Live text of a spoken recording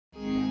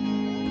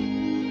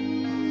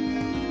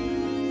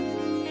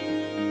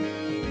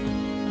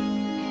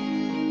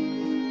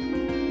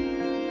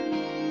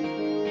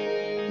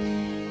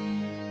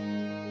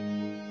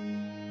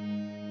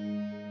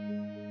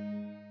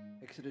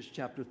Exodus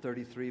chapter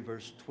 33,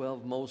 verse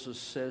 12, Moses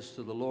says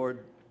to the Lord,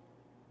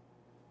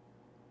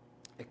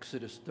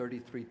 Exodus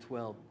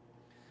 33:12,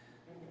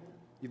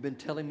 you've been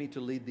telling me to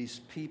lead these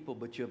people,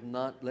 but you have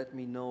not let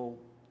me know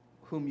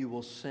whom you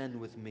will send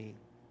with me.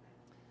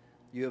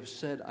 You have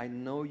said, I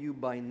know you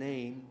by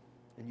name,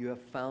 and you have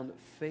found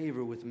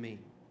favor with me.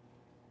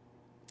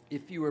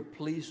 If you are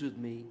pleased with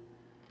me,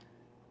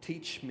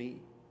 teach me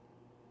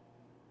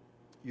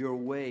your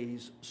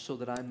ways so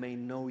that I may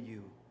know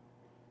you.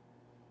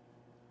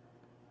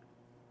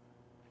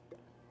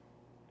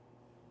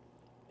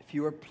 If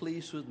you are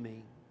pleased with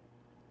me,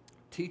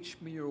 teach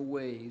me your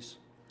ways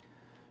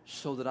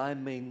so that I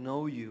may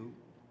know you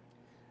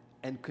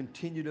and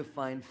continue to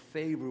find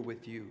favor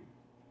with you.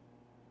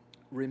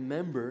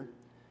 Remember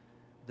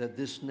that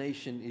this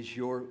nation is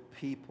your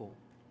people.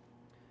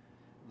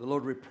 The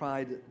Lord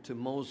replied to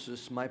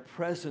Moses, my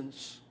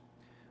presence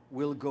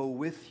will go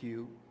with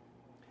you,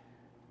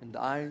 and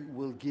I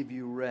will give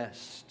you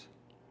rest.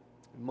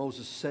 And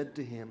Moses said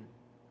to him,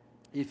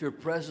 if your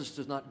presence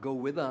does not go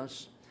with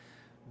us,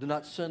 do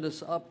not send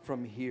us up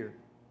from here.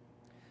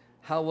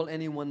 How will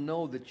anyone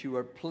know that you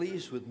are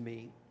pleased with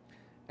me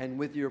and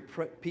with your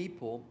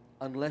people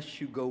unless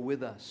you go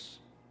with us?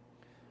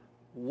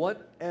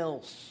 What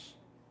else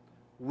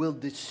will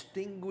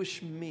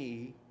distinguish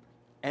me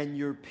and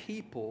your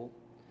people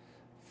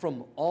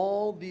from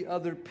all the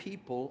other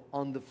people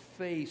on the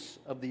face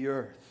of the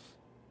earth?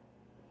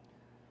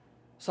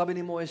 Sabi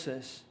ni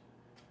Moises,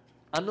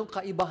 anong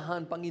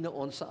kaibahan,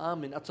 Panginoon, sa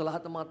amin at sa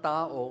lahat ng mga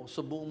tao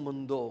sa buong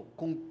mundo?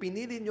 Kung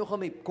pinili nyo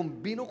kami, kung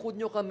binukod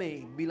nyo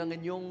kami bilang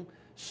inyong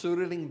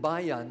suriling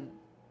bayan,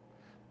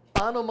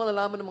 paano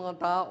malalaman ng mga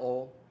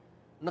tao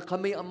na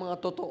kami ang mga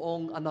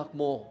totoong anak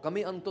mo?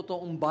 Kami ang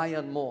totoong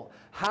bayan mo?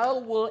 How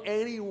will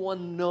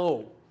anyone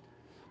know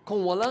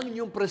kung walang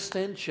inyong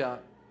presensya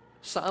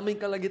sa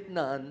aming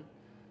kalagitnaan,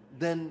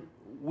 then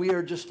we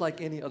are just like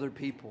any other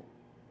people?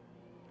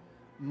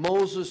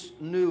 Moses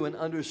knew and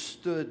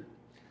understood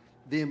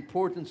the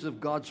importance of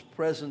God's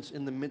presence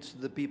in the midst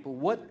of the people.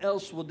 What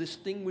else will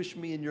distinguish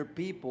me and your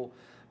people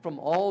from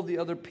all the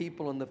other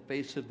people on the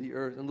face of the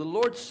earth? And the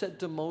Lord said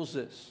to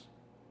Moses,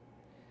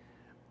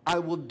 I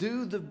will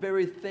do the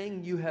very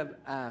thing you have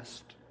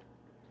asked,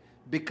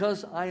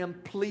 because I am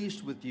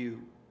pleased with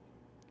you,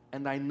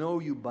 and I know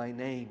you by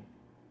name.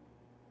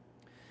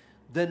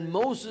 Then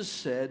Moses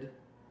said,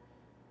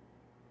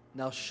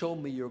 now show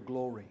me your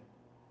glory.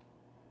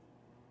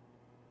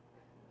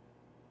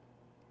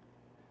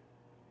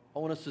 I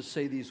want us to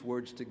say these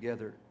words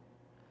together.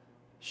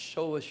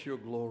 Show us your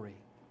glory.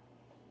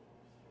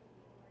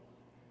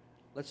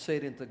 Let's say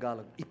it in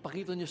Tagalog.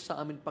 Ipakita niyo sa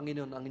amin,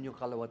 Panginoon, ang inyong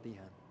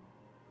kalawatihan.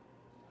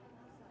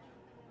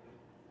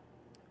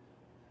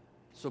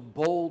 It's a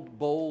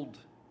bold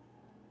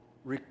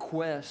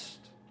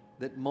request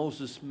that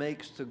Moses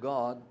makes to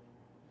God.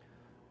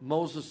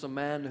 Moses, a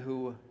man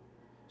who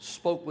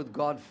spoke with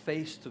God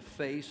face to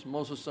face.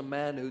 Moses, a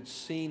man who'd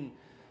seen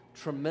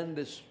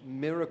tremendous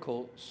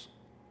miracles.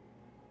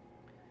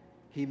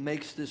 He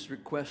makes this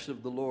request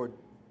of the Lord.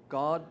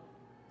 God,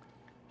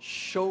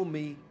 show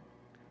me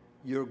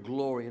your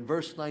glory. In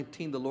verse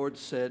 19, the Lord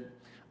said,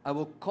 I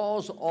will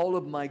cause all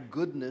of my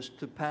goodness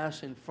to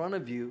pass in front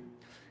of you,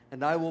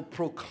 and I will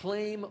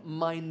proclaim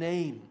my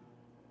name.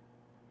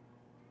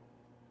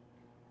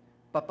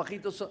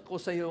 Papakita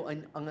ko sa iyo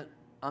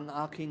ang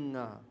aking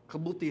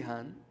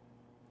kabutihan,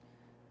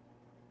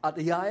 at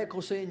iyaya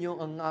ko sa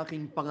inyo ang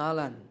aking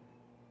pangalan.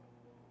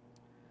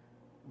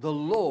 The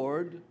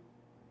Lord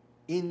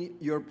in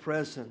your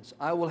presence.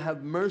 I will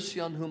have mercy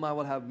on whom I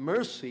will have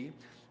mercy,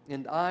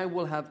 and I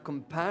will have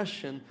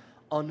compassion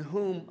on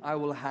whom I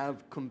will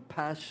have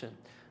compassion.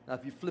 Now,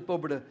 if you flip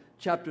over to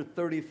chapter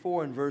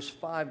 34 and verse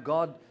 5,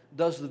 God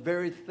does the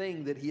very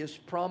thing that He has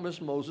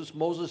promised Moses.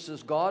 Moses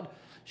says, God,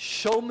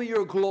 show me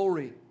your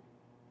glory.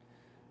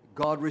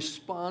 God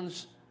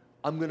responds,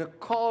 I'm going to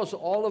cause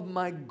all of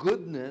my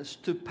goodness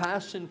to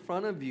pass in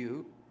front of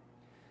you,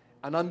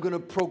 and I'm going to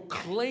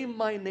proclaim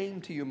my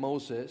name to you,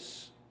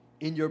 Moses,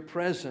 in your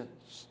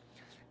presence.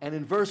 And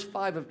in verse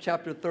 5 of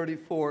chapter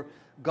 34,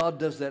 God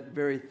does that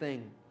very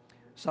thing.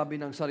 Sabi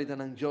ng salita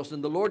ng Diyos,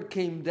 and the Lord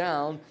came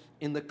down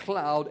in the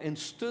cloud and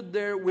stood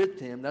there with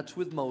him, that's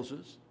with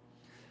Moses,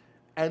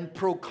 and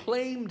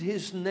proclaimed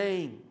his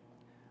name,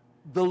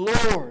 the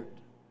Lord.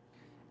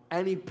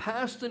 And he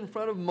passed in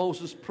front of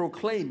Moses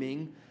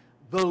proclaiming,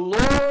 the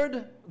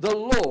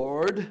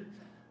Lord,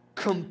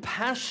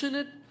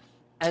 compassionate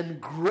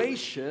and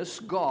gracious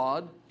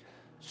God,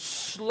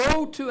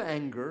 slow to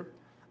anger,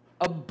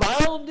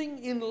 abounding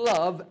in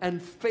love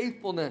and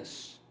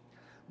faithfulness,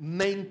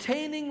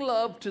 maintaining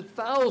love to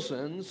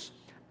thousands,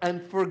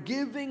 and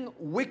forgiving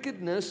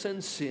wickedness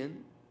and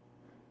sin.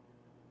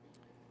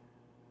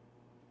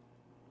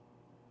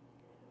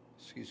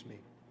 Excuse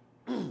me.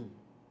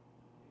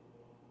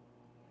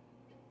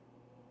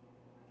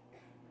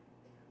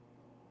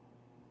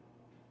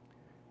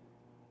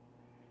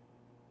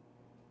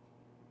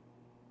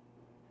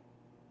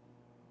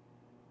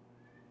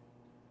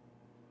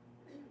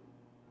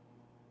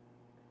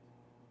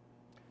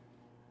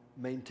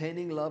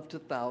 maintaining love to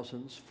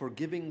thousands,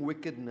 forgiving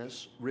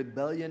wickedness,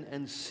 rebellion,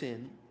 and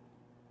sin,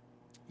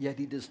 yet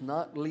he does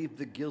not leave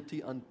the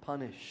guilty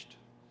unpunished.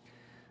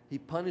 He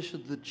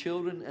punishes the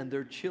children and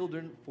their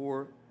children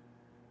for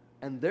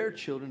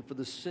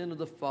the sin of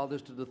the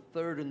fathers to the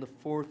third and the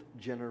fourth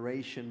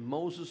generation.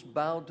 Moses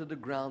bowed to the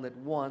ground at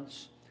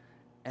once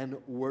and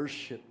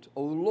worshipped.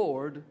 O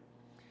Lord,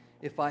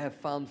 if I have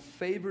found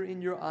favor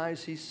in your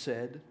eyes, he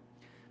said,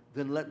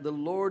 then let the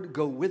Lord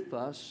go with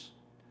us.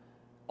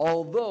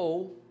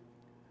 Although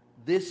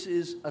this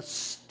is a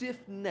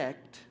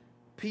stiff-necked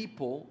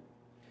people,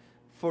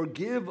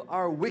 forgive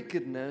our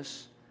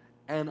wickedness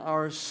and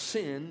our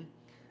sin,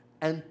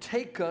 and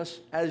take us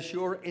as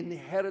your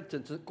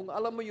inheritance. Kung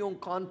alam mo yung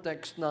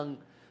context ng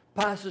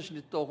passage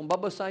nito, kung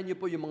babasahin niyo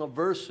po yung mga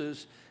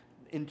verses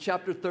in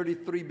chapter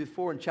 33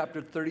 before and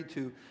chapter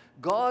 32,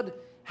 God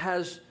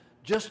has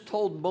just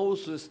told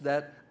Moses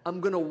that I'm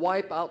going to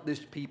wipe out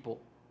this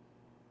people.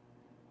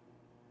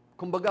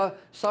 Kumbaga,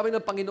 sabi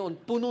ng Panginoon,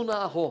 puno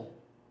na ako.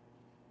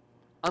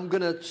 I'm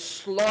going to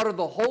slaughter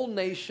the whole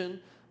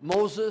nation.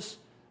 Moses,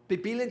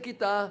 pipilin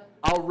kita,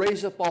 I'll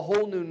raise up a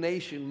whole new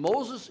nation.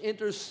 Moses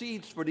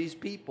intercedes for these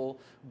people.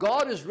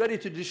 God is ready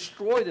to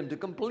destroy them, to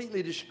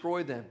completely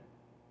destroy them.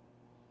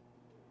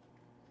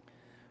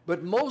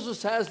 But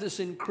Moses has this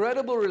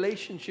incredible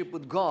relationship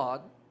with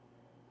God.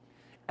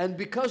 And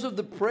because of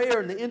the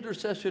prayer and the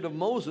intercession of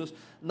Moses,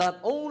 not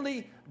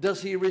only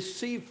does he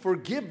receive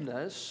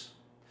forgiveness,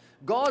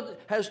 God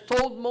has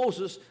told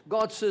Moses,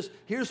 God says,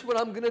 here's what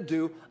I'm going to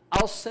do.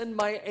 I'll send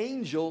my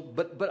angel,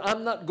 but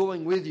I'm not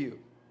going with you.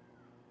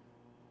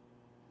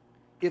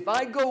 If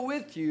I go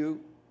with you,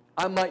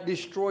 I might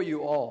destroy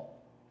you all.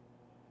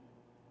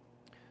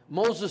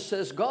 Moses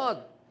says,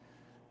 God,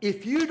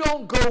 if you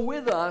don't go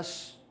with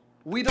us,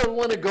 we don't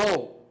want to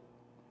go.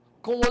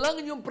 Kung walang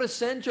inyong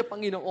presensya,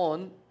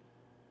 Panginoon,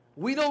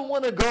 we don't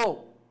want to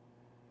go.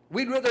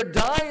 We'd rather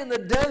die in the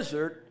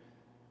desert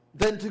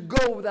than to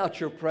go without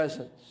your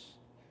presence.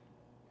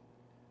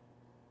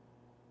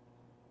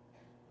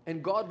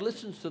 And God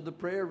listens to the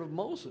prayer of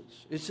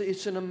Moses.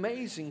 It's an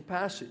amazing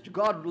passage.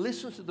 God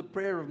listens to the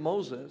prayer of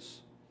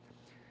Moses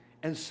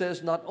and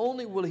says not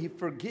only will he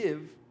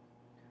forgive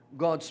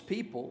God's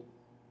people,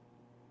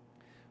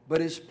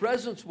 but his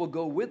presence will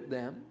go with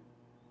them.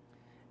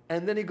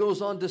 And then he goes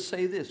on to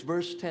say this,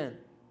 verse 10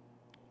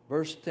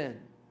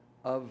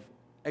 of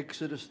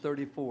Exodus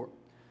 34.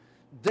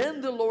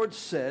 Then the Lord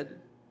said,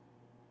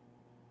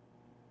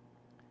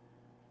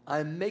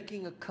 I'm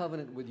making a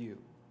covenant with you.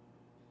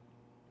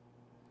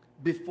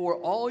 Before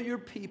all your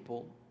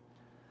people,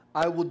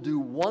 I will do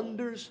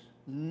wonders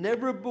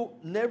never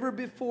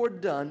before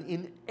done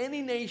in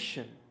any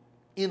nation,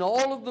 in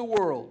all of the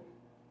world.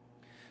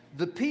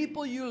 The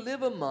people you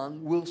live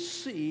among will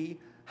see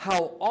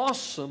how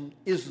awesome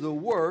is the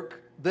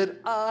work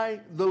that I,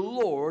 the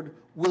Lord,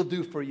 will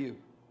do for you.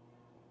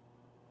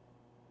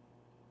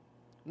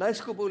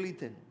 Nais ko po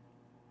ulitin.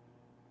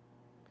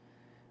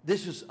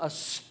 This is a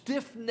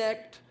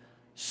stiff-necked,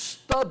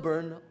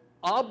 stubborn,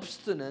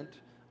 obstinate,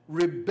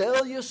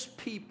 rebellious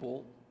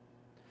people.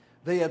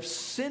 They have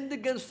sinned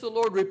against the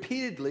Lord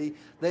repeatedly.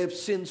 They have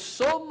sinned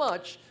so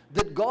much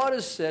that God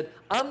has said,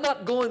 I'm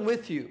not going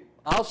with you.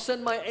 I'll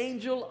send my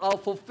angel, I'll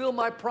fulfill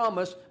my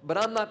promise, but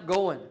I'm not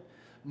going.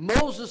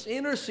 Moses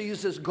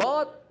intercedes, says,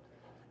 God,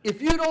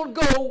 if you don't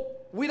go,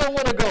 we don't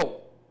want to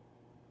go.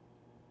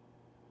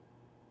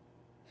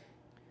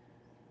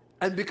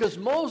 And because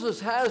Moses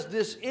has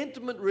this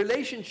intimate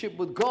relationship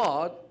with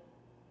God,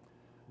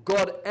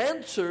 God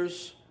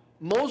answers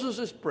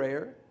Moses'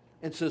 prayer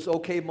and says,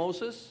 okay,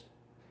 Moses,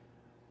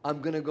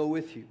 I'm going to go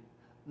with you.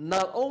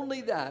 Not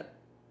only that,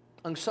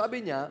 ang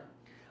sabi niya,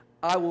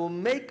 I will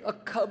make a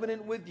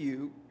covenant with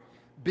you.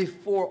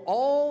 Before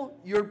all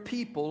your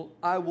people,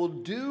 I will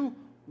do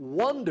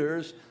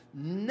wonders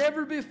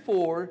never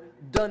before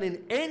done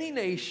in any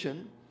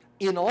nation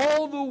in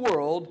all the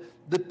world.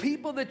 The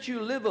people that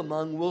you live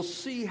among will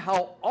see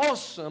how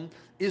awesome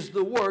is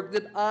the work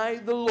that I,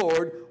 the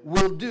Lord,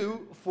 will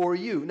do for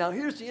you. Now,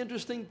 here's the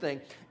interesting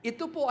thing.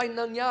 Ito po ay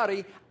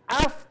nangyari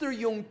after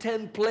yung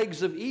 10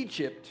 plagues of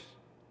Egypt.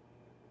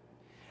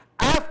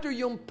 After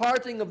yung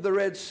parting of the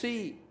Red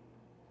Sea.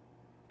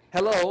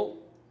 Hello?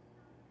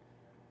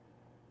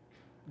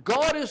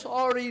 God has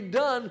already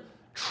done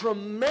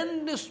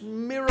tremendous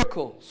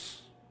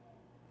miracles.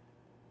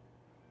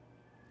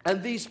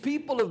 And these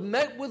people have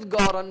met with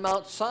God on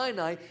Mount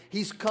Sinai.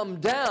 He's come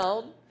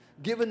down,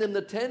 given them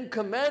the 10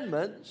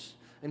 commandments,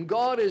 and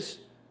God is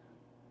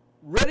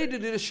ready to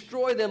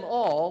destroy them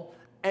all.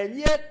 And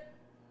yet,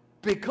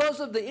 because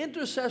of the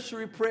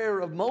intercessory prayer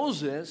of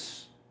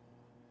Moses,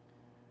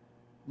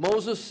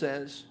 Moses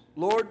says,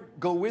 Lord,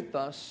 go with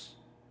us.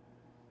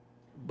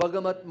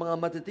 Bagamat mga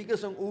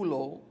matitigas ang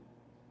ulo,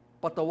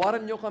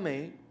 patawaran nyo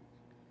kami.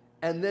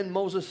 And then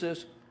Moses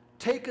says,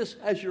 take us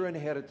as your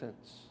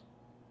inheritance.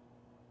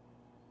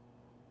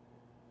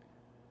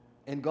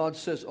 And God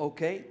says,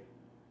 okay,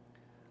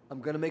 I'm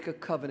going to make a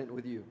covenant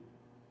with you.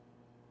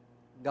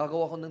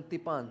 Gagawa ko ng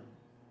tipan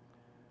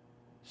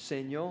sa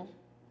inyo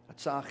at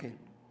sa akin.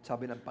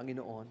 sabi ng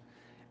Panginoon,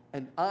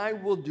 and I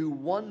will do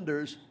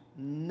wonders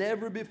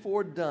never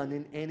before done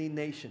in any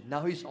nation.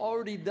 Now, He's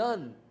already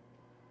done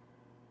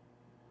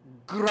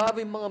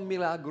grabe mga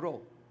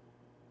milagro.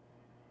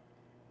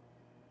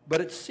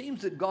 But it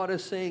seems that God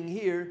is saying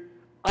here,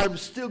 I'm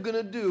still going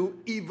to do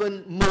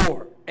even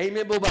more.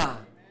 Amen po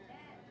ba?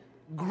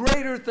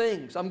 Greater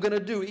things I'm going to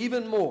do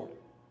even more.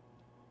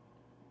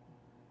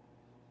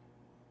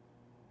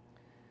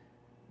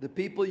 The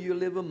people you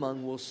live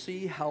among will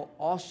see how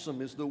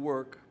awesome is the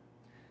work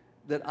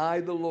that I,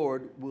 the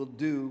Lord, will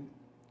do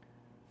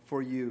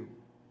for you.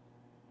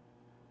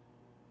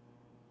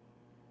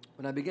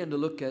 When I began to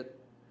look at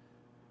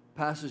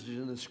passages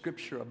in the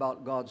Scripture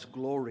about God's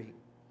glory,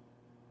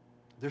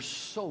 there's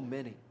so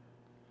many.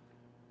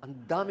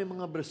 Ang dami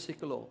mga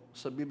bersikulo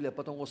sa Biblia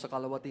patungkol sa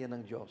kalawatian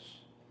ng Diyos.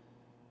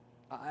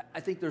 I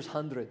think there's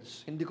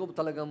hundreds. Hindi ko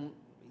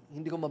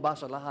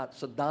mabasa lahat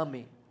sa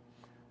dami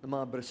ng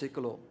mga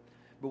bersikulo.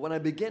 But when I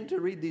began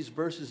to read these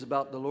verses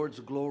about the Lord's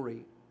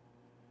glory,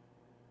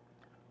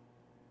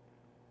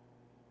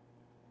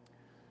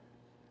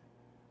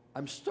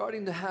 I'm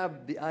starting to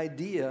have the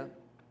idea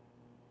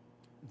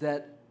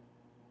that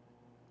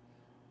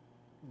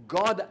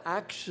God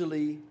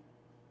actually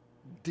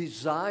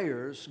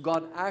desires,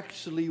 God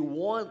actually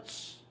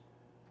wants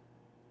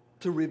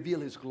to reveal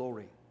His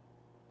glory.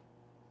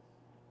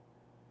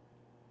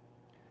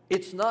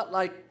 It's not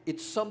like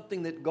it's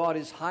something that God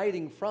is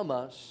hiding from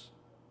us,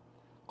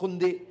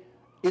 kundi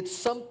it's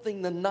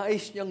something na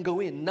nais niyang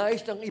gawin,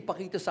 nais niyang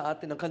ipakita sa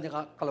atin ang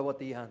kanyang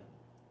kalawatihan.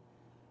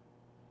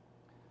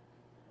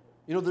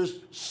 You know,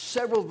 there's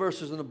several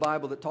verses in the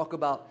Bible that talk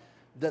about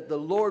that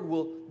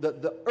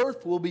the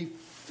earth will be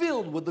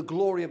filled with the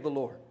glory of the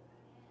Lord.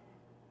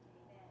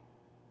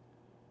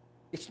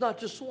 It's not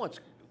just once,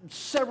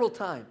 several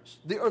times.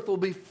 The earth will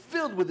be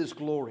filled with His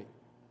glory.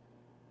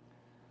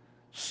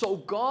 So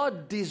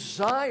God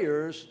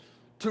desires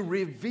to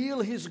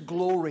reveal His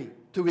glory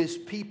to His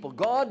people.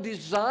 God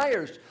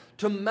desires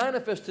to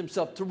manifest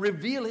Himself, to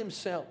reveal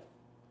Himself.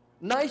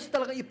 Nais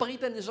talaga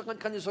ipakita niya sa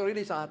kanyang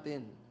sarili sa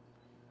atin.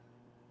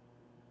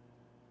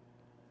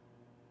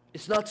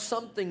 It's not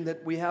something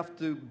that we have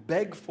to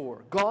beg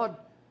for. God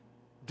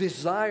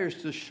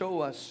desires to show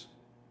us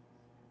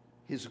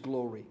His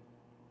glory.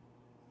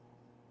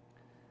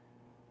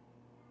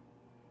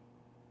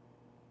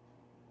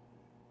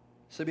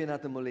 Sabihin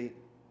natin muli,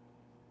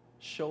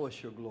 show us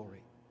your glory.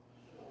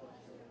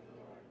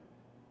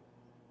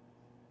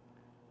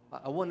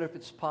 I wonder if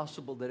it's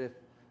possible that if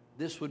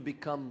this would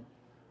become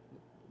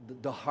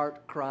the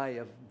heart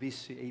cry of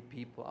VCA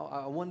people.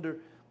 I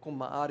wonder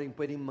kung maaring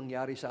pwedeng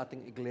mangyari sa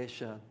ating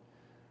iglesia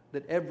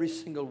that every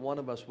single one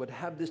of us would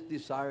have this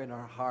desire in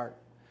our heart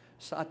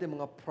sa ating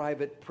mga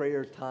private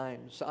prayer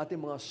times, sa ating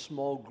mga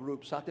small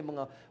groups, sa ating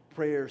mga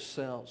prayer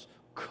cells.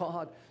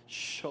 God,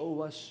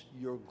 show us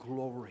your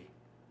glory.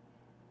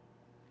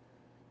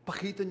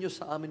 Pakita niyo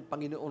sa amin,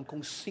 Panginoon,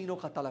 kung sino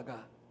ka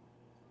talaga.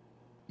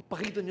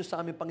 Ipakita niyo sa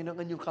amin, Panginoon,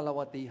 ang inyong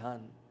kalawatihan.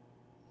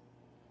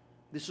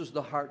 This was the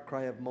heart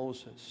cry of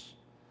Moses.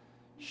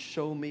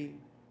 Show me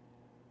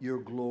your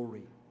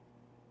glory.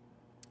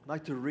 I'd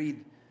like to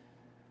read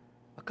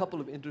a couple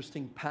of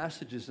interesting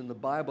passages in the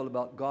Bible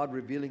about God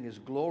revealing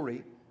His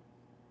glory.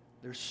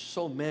 There's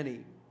so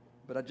many,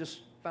 but I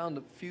just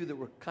found a few that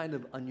were kind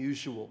of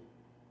unusual.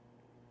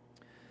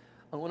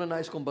 Ang una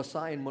nais kong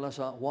basahin mula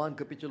sa Juan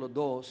Kapitulo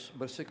 2,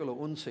 versikulo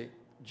 11,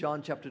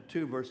 John chapter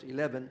 2, verse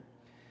 11.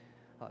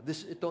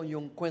 Ito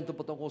yung kwento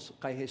patungkol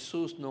kay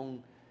Jesus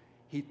nung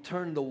He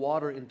turned the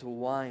water into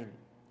wine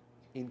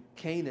in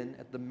Canaan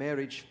at the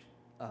marriage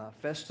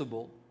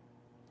festival.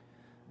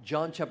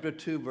 John chapter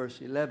 2,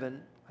 verse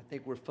 11. I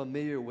think we're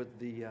familiar with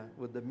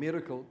the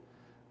miracle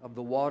of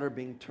the water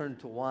being turned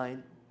to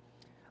wine.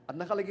 At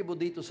nakalagay po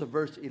dito sa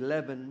verse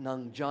 11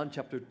 ng John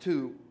chapter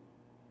 2,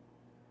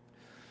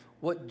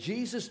 what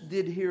Jesus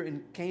did here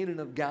in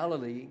Canaan of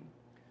Galilee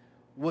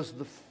was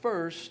the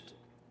first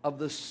of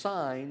the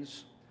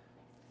signs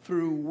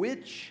through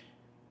which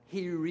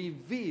He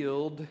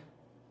revealed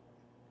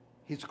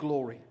His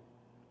glory.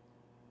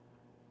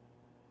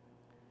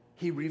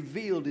 He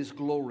revealed His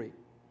glory.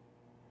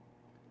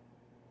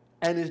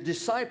 And His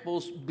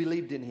disciples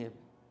believed in Him.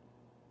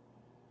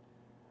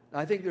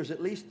 I think there's at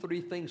least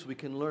three things we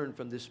can learn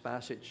from this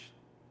passage.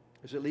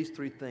 There's at least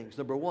three things.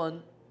 Number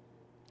one,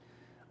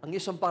 ang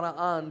isang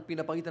paraan,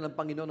 pinapakita ng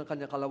Panginoon ng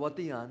kanyang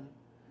kalawatian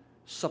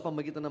sa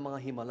pamagitan ng mga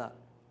himala.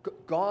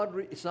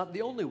 It's not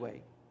the only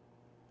way.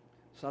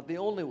 It's not the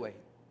only way.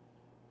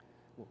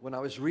 When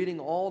I was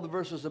reading all the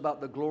verses about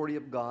the glory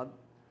of God,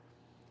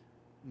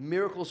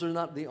 miracles are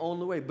not the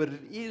only way, but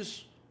it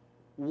is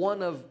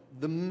one of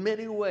the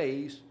many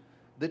ways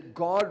that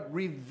God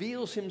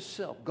reveals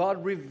Himself.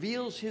 God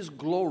reveals His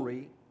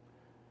glory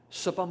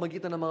sa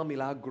pamagitan ng mga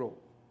milagro.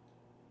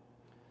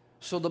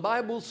 So the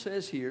Bible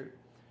says here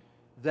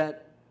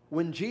that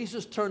when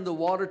Jesus turned the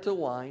water to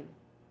wine,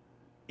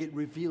 it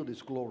revealed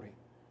His glory.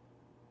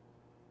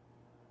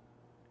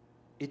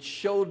 It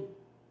showed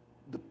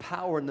the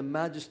power and the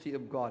majesty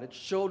of God. It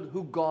showed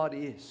who God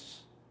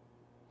is.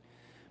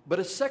 But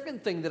a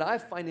second thing that I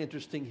find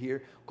interesting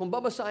here, kung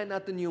babasahin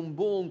natin yung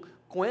buong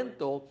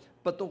kwento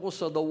patungkol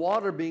sa the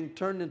water being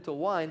turned into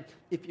wine,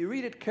 if you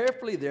read it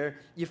carefully there,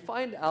 you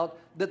find out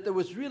that there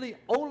was really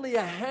only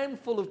a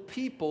handful of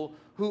people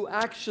who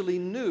actually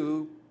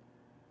knew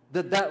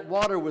that that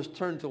water was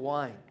turned to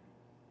wine.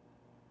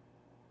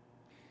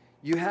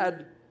 You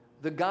had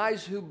the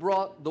guys who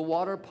brought the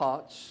water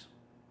pots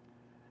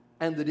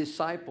and the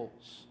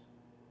disciples.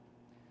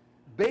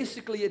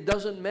 Basically, it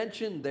doesn't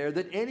mention there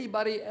that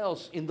anybody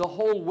else in the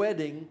whole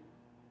wedding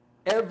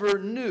ever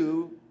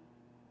knew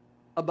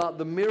about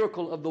the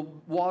miracle of the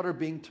water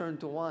being turned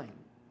to wine.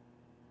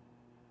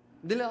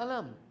 Hindi nila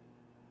alam.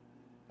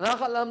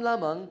 Nakakaalam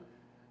lamang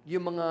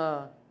yung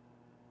mga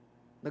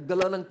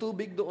nagdala ng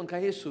tubig doon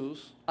kay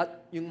Jesus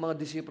at yung mga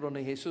disipulo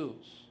ni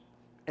Jesus.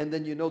 And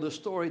then you know the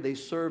story. They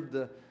served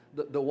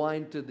the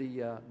wine to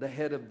the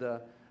head of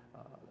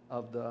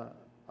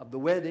the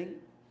wedding.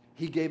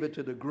 He gave it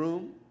to the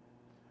groom,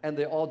 and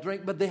they all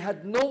drank, but they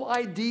had no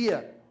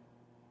idea.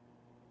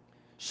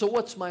 So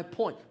what's my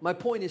point? My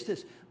point is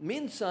this.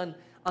 Minsan,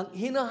 ang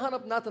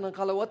hinahanap natin ng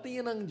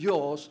kalawatian ng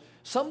Diyos,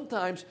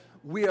 sometimes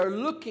we are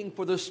looking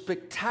for the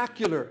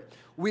spectacular.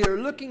 We are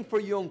looking for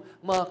yung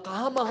mga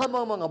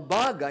kahama-hama mga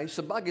bagay.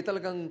 Sa bagay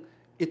talagang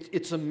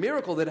it's a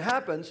miracle that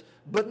happens,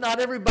 but not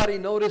everybody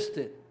noticed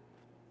it.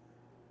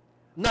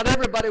 Not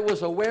everybody was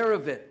aware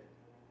of it.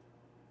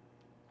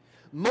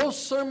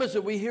 Most sermons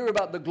that we hear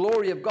about the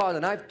glory of God,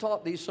 and I've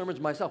taught these sermons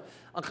myself,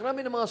 ang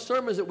karami ng mga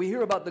sermons that we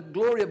hear about the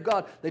glory of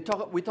God,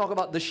 we talk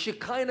about the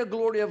Shekinah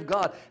glory of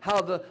God,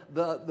 how the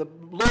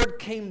Lord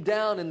came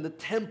down in the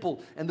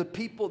temple, and the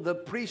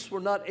priests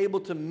were not able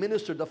to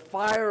minister. The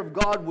fire of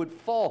God would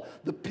fall,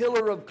 the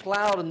pillar of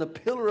cloud and the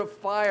pillar of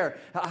fire,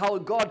 how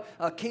God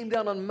came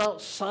down on Mount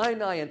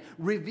Sinai and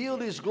revealed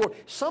His glory.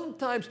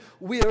 Sometimes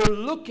we are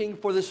looking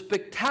for the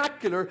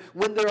spectacular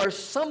when there are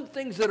some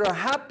things that are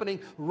happening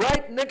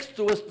right next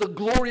to us. The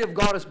glory of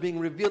God is being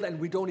revealed, and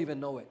we don't even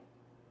know it.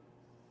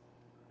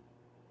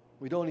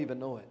 We don't even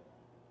know it.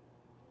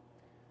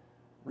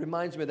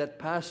 Reminds me of that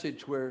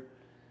passage where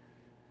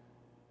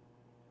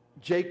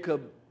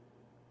Jacob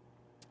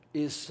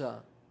is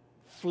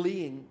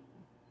fleeing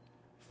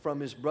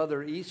from his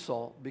brother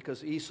Esau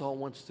because Esau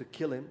wants to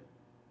kill him.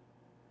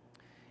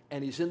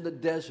 And he's in the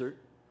desert,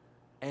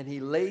 and he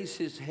lays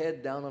his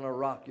head down on a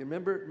rock. You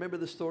remember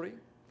the story?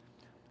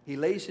 He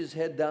lays his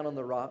head down on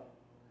the rock,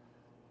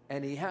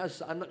 and he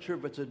has, I'm not sure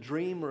if it's a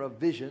dream or a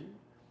vision,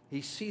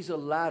 he sees a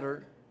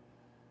ladder.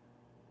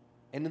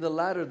 And in the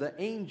ladder, the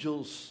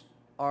angels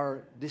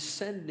are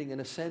descending and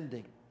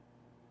ascending,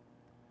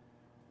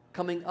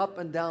 coming up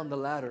and down the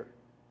ladder.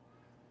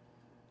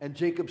 And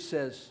Jacob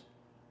says,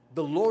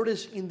 "The Lord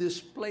is in this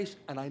place,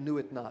 and I knew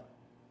it not."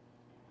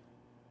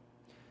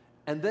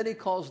 And then he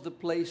calls the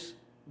place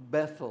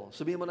Bethel.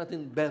 Sabihin mo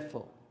natin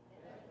Bethel.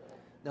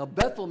 Now,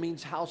 Bethel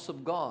means house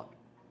of God.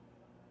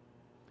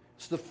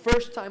 It's the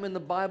first time in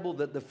the Bible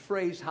that the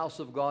phrase house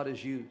of God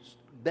is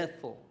used.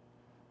 Bethel.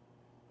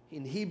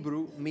 In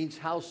Hebrew, means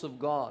house of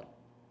God.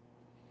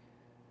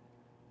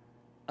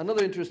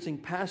 Another interesting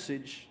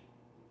passage,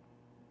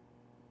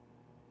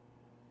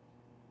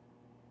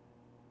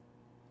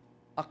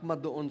 akma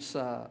doon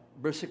sa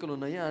versikulo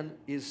na yan,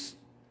 is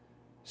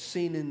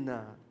seen in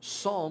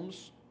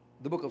Psalms,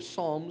 the book of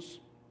Psalms,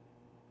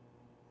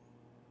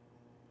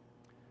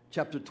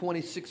 chapter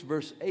 26,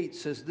 verse 8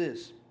 says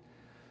this,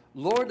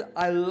 "Lord,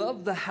 I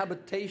love the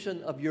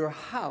habitation of your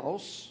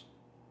house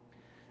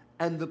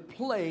and the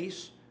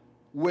place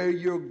where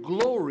your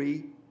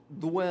glory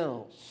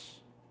dwells."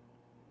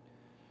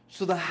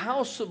 So the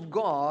house of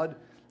God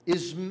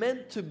is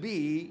meant to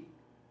be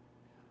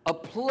a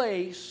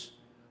place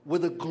where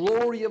the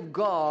glory of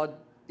God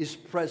is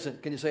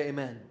present. Can you say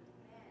amen?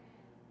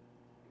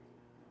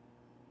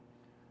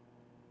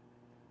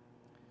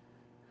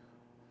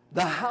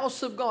 The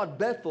house of God,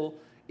 Bethel,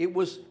 it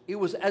was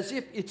as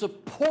if it's a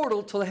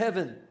portal to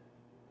heaven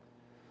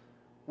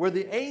where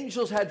the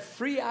angels had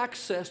free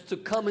access to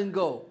come and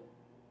go.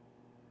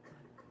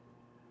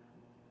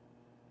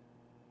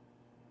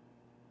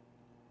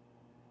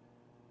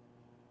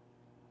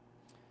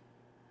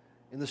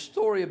 In the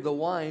story of the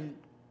wine,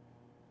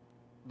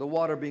 the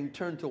water being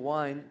turned to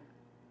wine,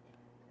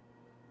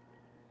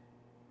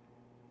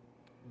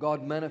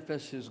 God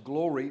manifests His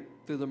glory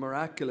through the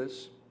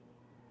miraculous.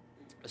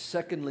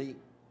 Secondly,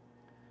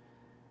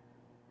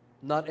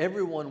 not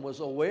everyone was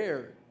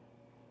aware,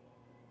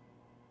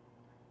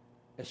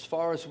 as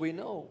far as we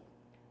know.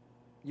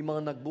 Yung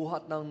mga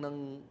nagbuhat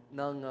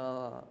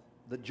ng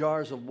the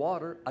jars of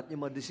water at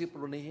yung mga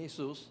disipulo ni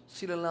Jesus,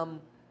 sila lang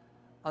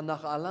ang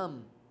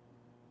nakaalam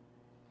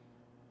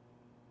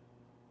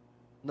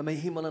na may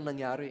himalang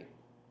nangyari.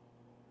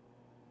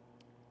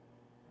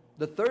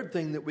 The third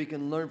thing that we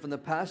can learn from the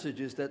passage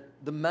is that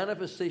the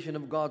manifestation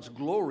of God's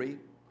glory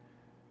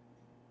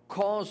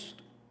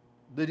caused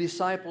the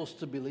disciples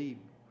to believe.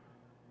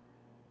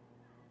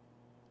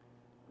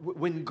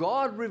 When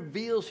God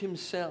reveals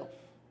Himself,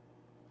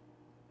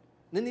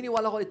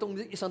 naniniwala ko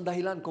itong isang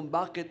dahilan kung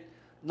bakit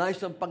nais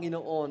ng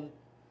Panginoon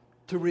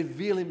to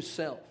reveal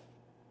Himself.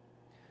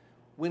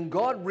 when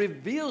God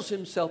reveals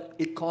Himself,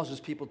 it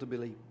causes people to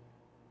believe.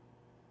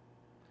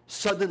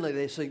 Suddenly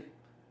they say,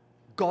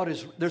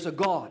 there's a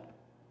God.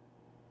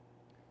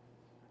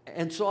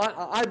 And so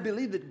I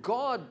believe that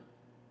God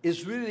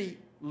is really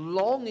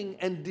longing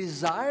and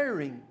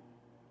desiring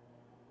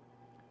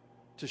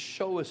to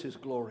show us His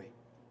glory.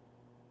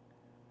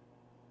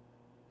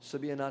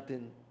 Sabihin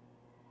natin,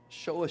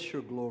 show us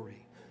your glory.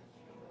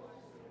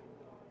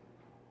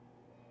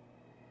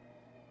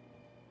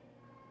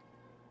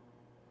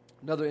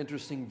 Another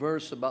interesting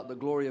verse about the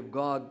glory of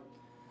God,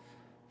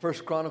 1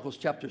 Chronicles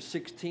chapter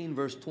 16,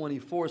 verse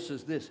 24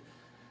 says this,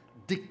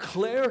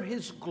 declare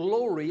His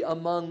glory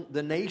among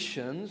the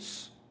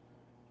nations,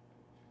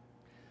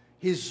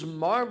 His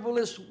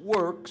marvelous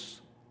works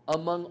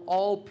among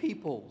all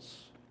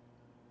peoples.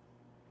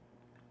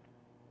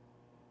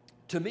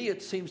 To me,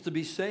 it seems to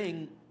be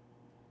saying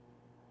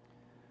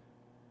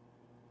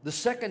the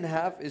second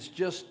half is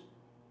just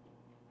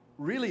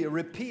really a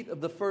repeat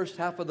of the first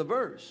half of the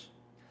verse.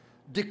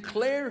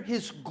 Declare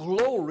His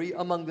glory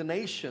among the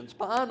nations.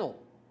 Paano?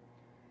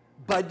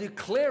 By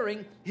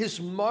declaring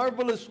His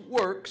marvelous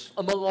works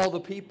among all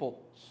the peoples.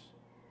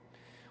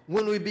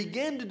 When we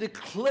begin to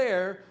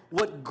declare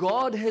what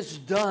God has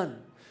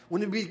done,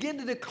 when we begin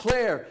to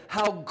declare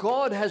how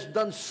God has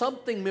done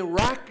something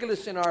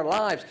miraculous in our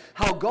lives,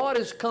 how God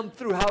has come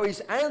through, how He's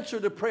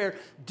answered a prayer,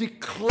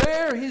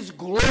 declare His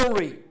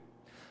glory,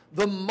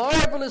 the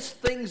marvelous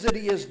things that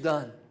He has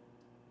done.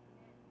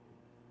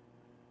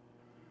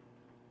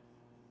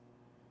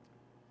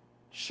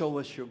 Show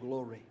us your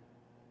glory,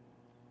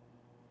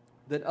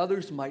 that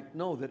others might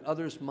know, that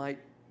others might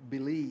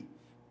believe.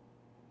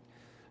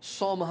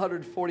 Psalm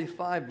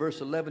 145,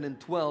 verse 11 and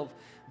 12,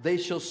 they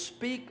shall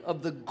speak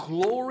of the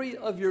glory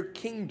of your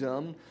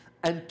kingdom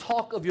and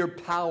talk of your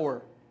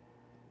power.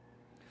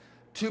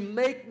 To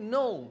make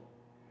known,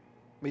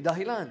 may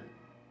dahilan.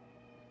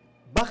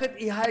 Bakit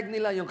ihayag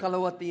nila yung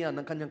kalawatian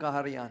ng kanyang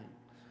kaharian?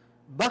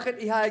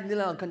 Bakit ihayag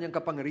nila ang kanyang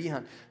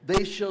kapangyarihan?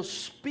 They shall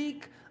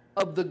speak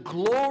of the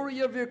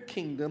glory of your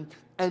kingdom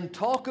and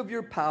talk of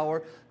your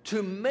power,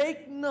 to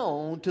make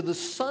known to the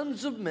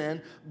sons of men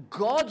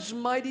God's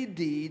mighty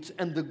deeds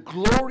and the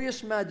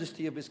glorious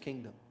majesty of His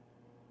kingdom.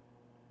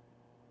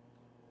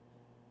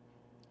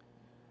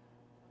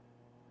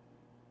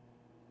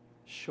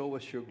 Show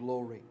us your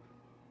glory.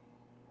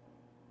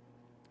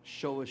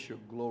 Show us your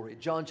glory.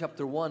 John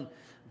chapter 1,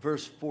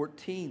 verse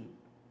 14.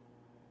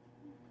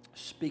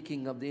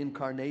 Speaking of the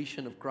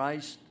incarnation of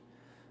Christ,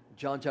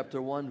 John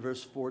chapter 1,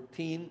 verse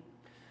 14.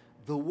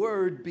 The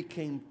Word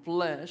became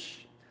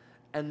flesh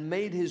and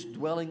made His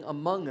dwelling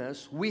among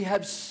us. We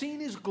have seen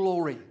His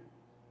glory.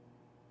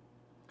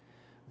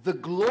 The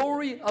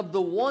glory of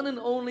the one and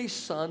only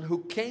Son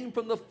who came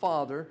from the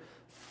Father,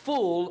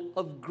 full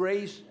of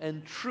grace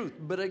and truth.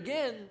 But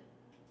again,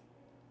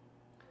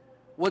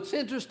 what's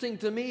interesting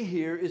to me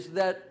here is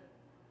that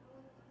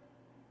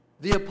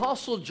the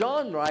Apostle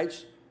John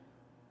writes,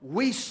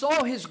 we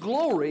saw His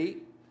glory.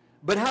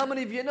 But how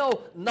many of you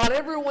know, not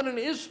everyone in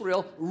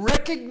Israel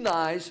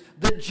recognized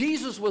that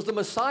Jesus was the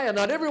Messiah.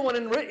 Not everyone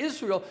in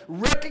Israel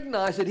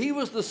recognized that He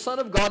was the Son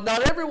of God.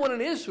 Not everyone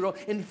in Israel.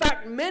 In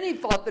fact, many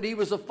thought that He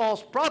was a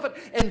false prophet.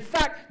 In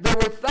fact, there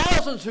were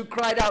thousands who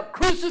cried out,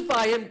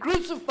 crucify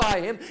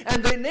Him,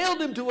 and they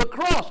nailed Him to a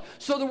cross.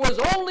 So there was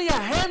only a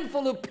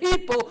handful of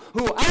people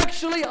who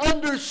actually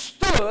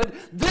understood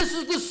this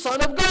is the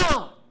Son of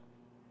God.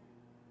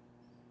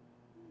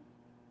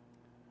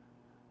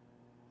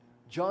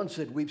 John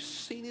said, we've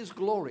seen His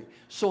glory.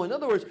 So in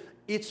other words,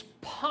 it's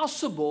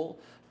possible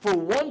for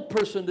one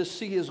person to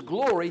see His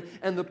glory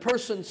and the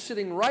person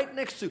sitting right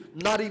next to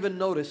not even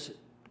notice it.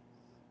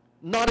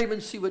 Not even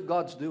see what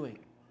God's doing.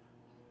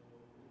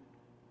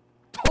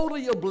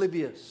 Totally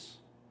oblivious.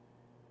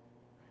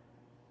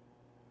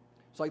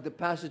 It's like the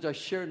passage I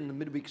shared in the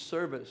midweek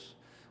service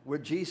where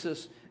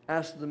Jesus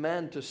asked the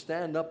man to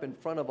stand up in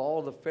front of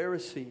all the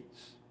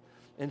Pharisees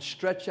and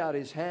stretch out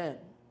his hand.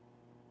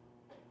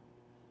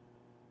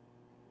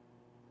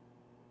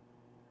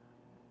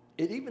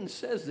 It even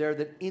says there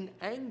that in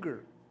anger,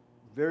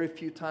 very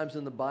few times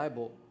in the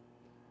Bible,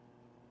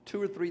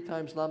 2 or 3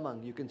 times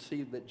lamang, you can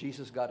see that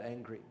Jesus got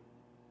angry.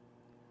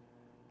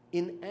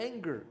 In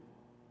anger,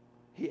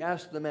 He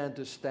asked the man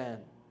to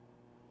stand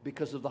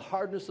because of the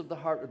hardness of the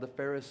heart of the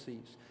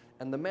Pharisees.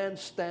 And the man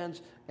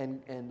stands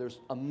and there's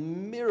a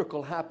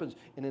miracle happens.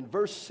 And in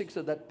verse 6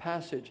 of that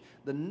passage,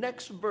 the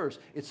next verse,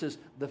 it says,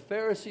 the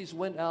Pharisees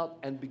went out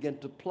and began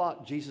to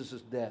plot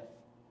Jesus' death.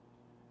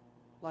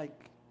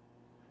 Like,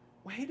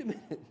 wait a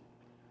minute.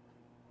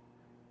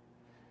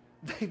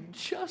 They've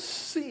just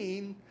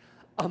seen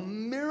a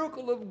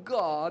miracle of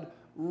God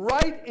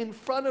right in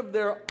front of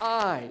their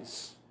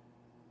eyes.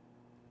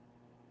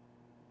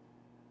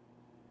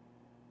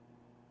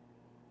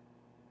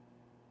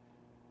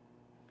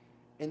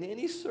 In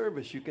any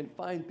service, you can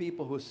find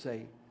people who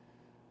say,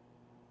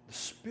 the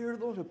Spirit of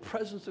the Lord, the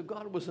presence of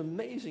God was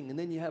amazing. And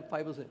then you have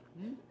people say,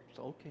 it's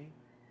okay.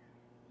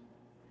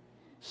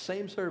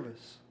 Same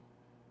service.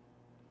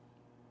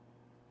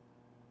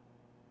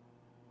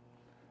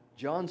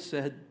 John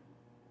said,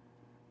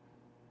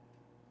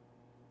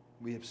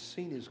 We have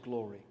seen His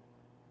glory.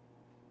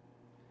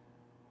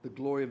 The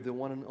glory of the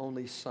one and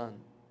only Son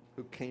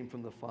who came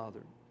from the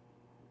Father.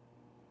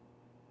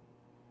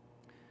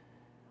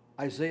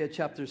 Isaiah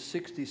chapter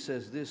 60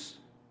 says this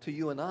to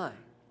you and I,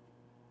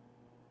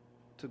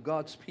 to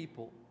God's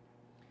people.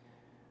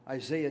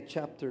 Isaiah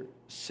chapter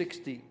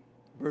 60,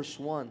 verse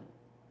 1.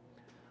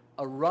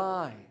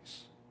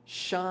 Arise,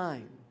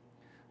 shine,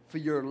 for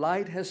your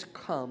light has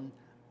come,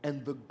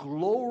 and the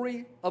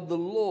glory of the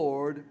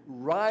Lord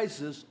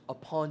rises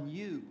upon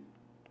you.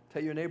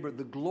 Tell your neighbor,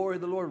 the glory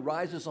of the Lord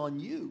rises on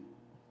you.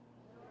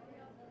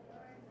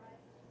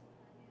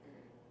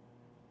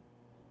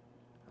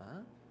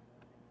 Huh?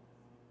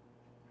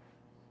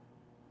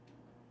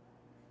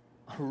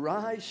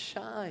 Arise,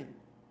 shine,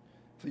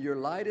 for your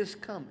light has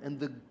come, and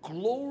the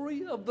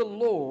glory of the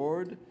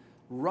Lord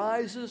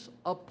rises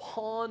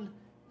upon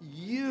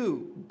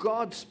you,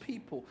 God's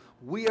people.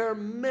 We are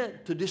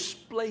meant to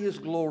display His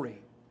glory.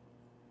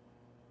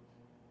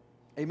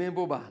 Amen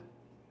po ba?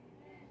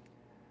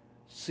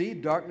 See,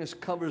 darkness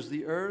covers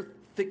the earth,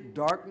 thick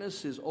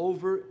darkness is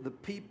over the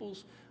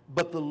peoples,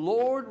 but the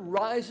Lord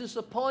rises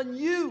upon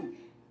you,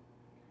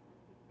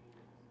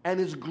 and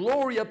His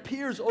glory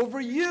appears over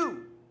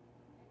you.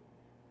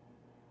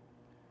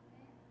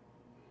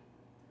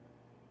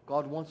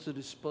 God wants to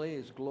display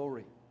His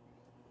glory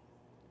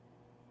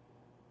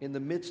in the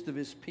midst of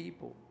His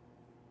people.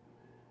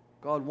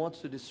 God wants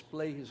to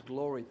display His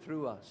glory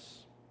through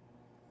us.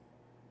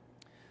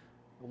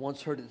 I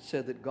once heard it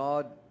said that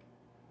God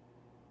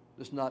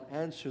does not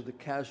answer the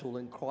casual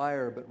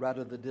inquirer, but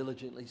rather the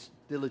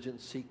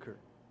diligent seeker.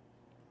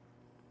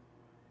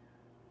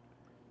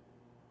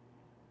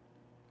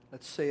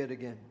 Let's say it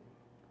again.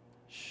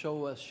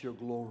 Show us your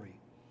glory.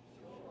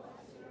 Show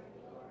us your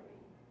glory.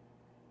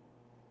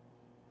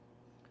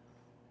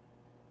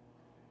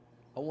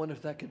 I wonder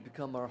if that could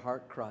become our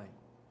heart cry.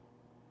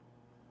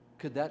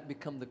 Could that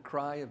become the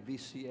cry of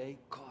VCA?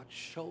 God,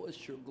 show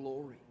us your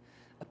glory.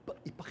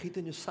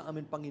 Ipakita niyo sa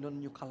amin,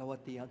 Panginoon, yung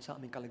kalawatian, sa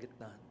aming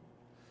kalagitnaan.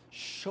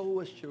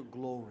 Show us your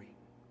glory.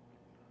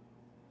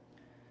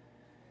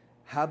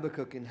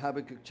 Habakkuk, in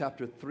Habakkuk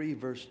chapter 3,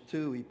 verse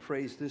 2, he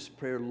prays this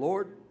prayer,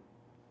 Lord,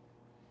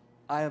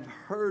 I have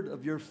heard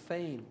of your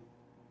fame.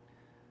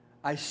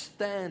 I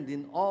stand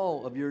in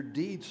awe of your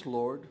deeds,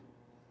 Lord.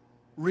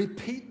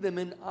 Repeat them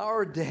in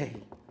our day.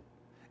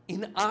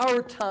 In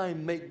our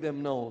time, make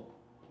them known.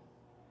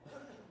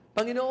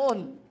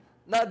 Panginoon,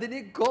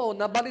 nadinig ko,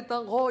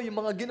 nabalitan ko yung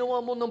mga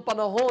ginawa mo ng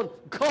panahon.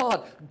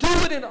 God, do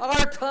it in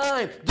our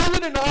time. Do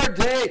it in our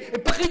day.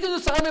 Ipakita niyo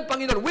sa amin,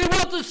 Panginoon. We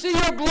want to see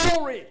your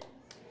glory.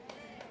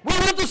 We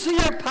want to see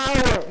your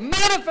power.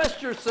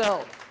 Manifest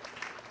yourself.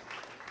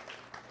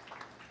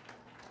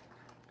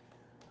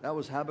 That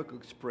was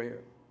Habakkuk's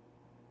prayer.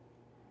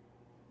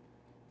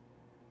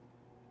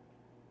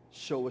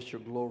 Show us your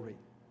glory.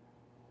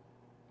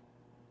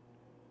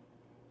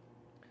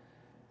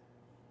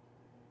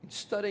 In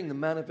studying the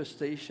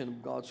manifestation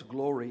of God's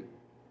glory,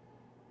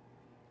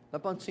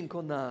 napansin ko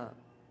na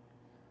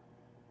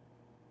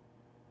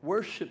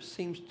worship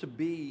seems to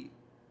be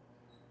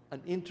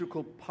an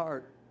integral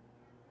part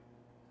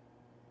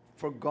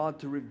for God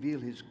to reveal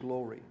His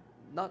glory.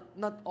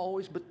 Not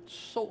always, but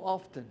so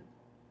often.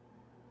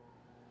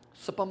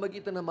 Sa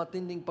pamagitan ng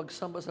matinding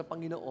pagsamba sa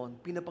Panginoon,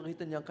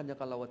 pinapakita niya ang kanyang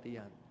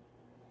kalawatian.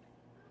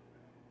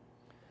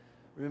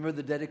 Remember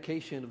the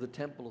dedication of the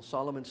temple,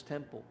 Solomon's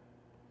temple.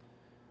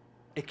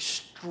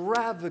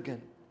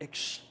 Extravagant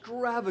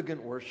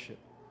worship.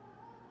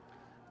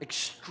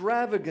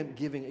 Extravagant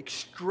giving,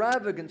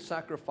 extravagant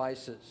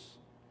sacrifices.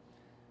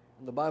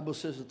 And the Bible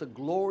says that the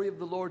glory of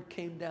the Lord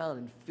came down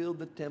and filled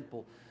the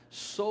temple.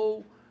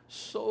 So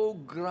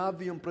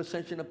grabe yung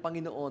presensya ng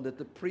Panginoon that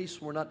the priests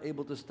were not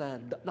able to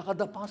stand.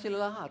 Nakadapa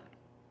sila lahat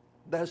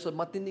dahil sa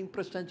matinding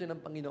presensya ng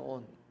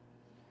Panginoon.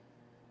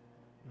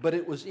 But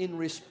it was in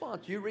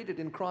response, you read it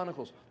in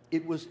Chronicles,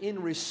 it was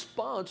in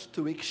response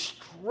to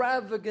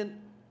extravagant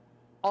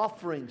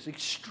offerings,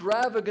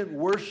 extravagant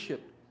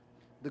worship.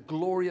 The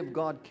glory of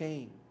God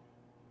came.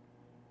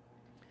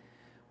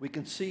 We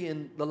can see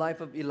in the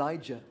life of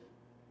Elijah,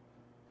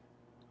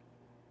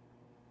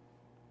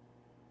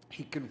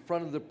 he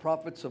confronted the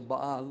prophets of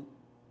Baal,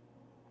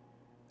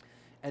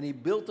 and he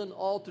built an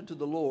altar to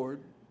the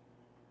Lord,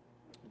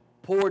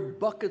 poured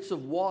buckets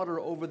of water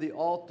over the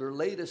altar,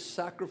 laid a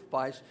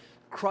sacrifice,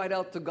 cried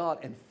out to God,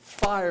 and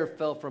fire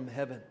fell from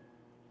heaven. It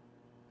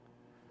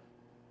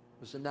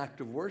was an act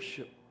of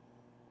worship.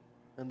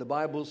 And the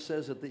Bible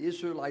says that the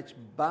Israelites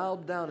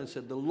bowed down and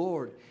said, the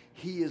Lord,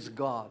 He is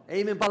God.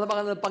 Amen.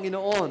 Palamakan ng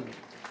Panginoon.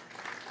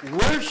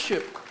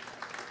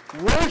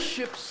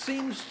 Worship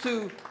seems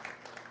to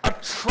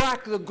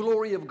attract the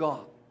glory of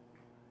God.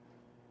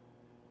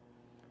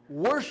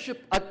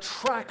 Worship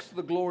attracts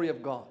the glory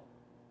of God.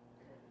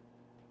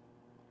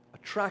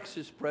 Attracts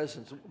His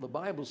presence. The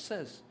Bible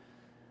says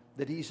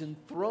that He's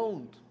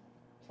enthroned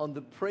on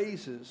the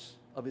praises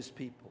of His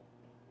people.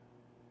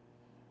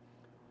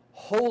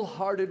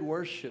 Wholehearted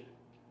worship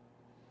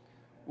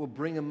will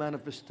bring a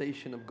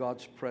manifestation of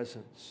God's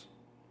presence.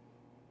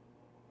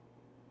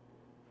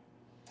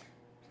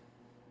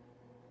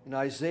 In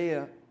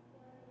Isaiah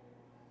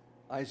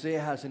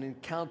has an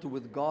encounter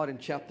with God in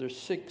chapter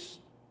 6,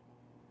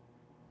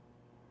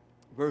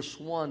 verse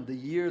 1. The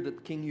year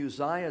that King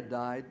Uzziah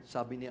died,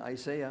 sabi ni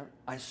Isaiah,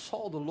 I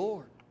saw the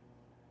Lord.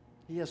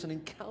 He has an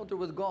encounter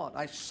with God.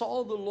 I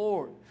saw the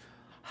Lord,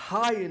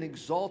 high and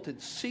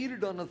exalted,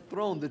 seated on a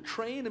throne. The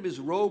train of his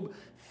robe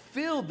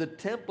filled the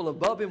temple.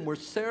 Above him were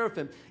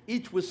seraphim,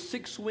 each with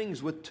 6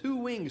 wings. With 2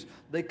 wings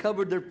they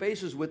covered their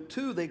faces. With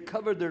 2 they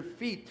covered their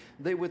feet.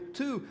 With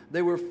 2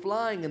 they were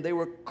flying, and they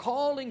were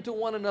calling to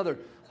one another,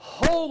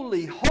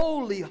 Holy,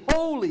 holy,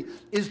 holy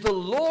is the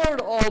Lord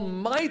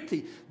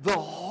Almighty. The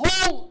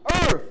whole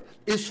earth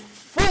is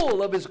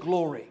full of His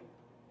glory.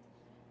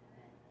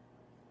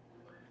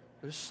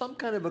 There's some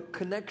kind of a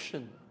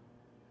connection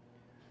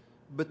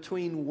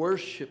between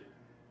worship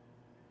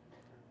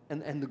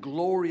and the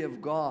glory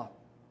of God.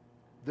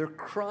 They're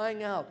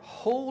crying out,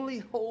 Holy,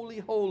 holy,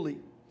 holy,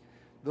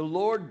 the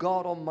Lord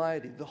God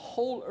Almighty. The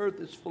whole earth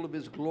is full of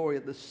His glory.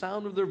 At the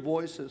sound of their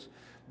voices,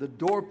 the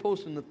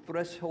doorpost and the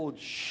threshold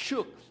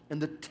shook,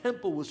 and the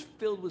temple was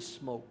filled with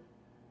smoke.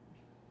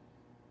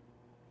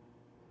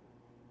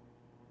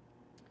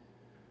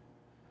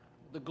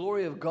 The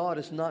glory of God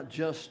is not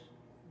just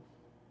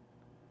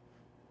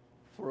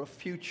for a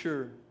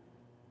future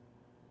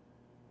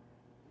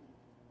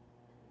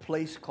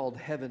place called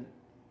heaven.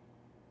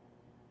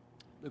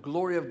 The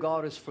glory of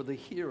God is for the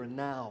here and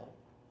now.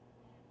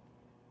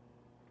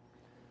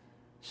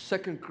 2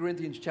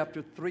 Corinthians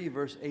chapter 3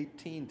 verse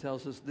 18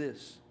 tells us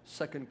this.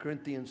 2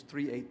 Corinthians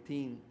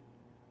 3:18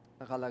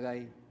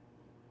 nakalagay.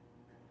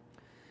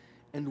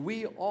 And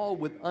we all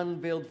with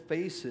unveiled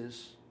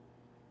faces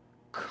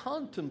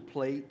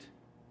contemplate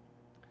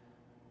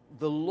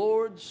the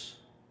Lord's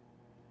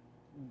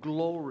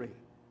glory.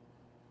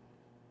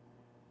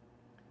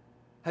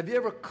 Have you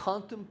ever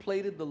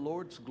contemplated the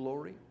Lord's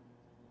glory?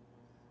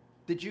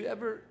 Did you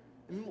ever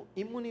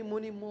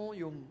imuni-muni mo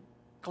yung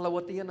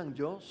kalawatian ng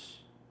Diyos?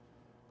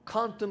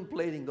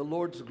 Contemplating the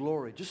Lord's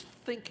glory, just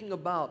thinking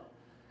about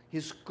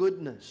His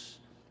goodness,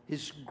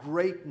 His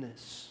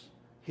greatness,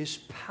 His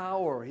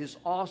power, His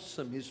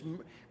awesome,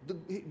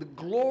 the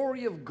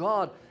glory of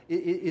God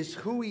is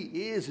who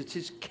He is. It's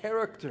His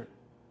character.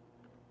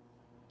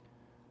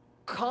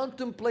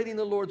 Contemplating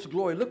the Lord's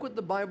glory. Look what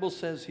the Bible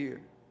says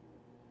here.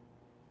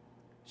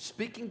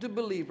 Speaking to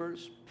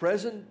believers,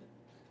 present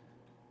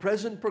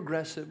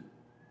progressive,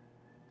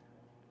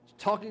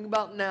 talking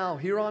about now,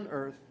 here on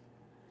earth.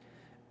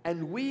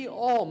 And we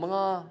all,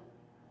 mga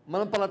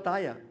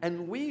manampalataya,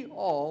 and we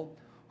all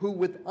who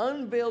with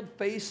unveiled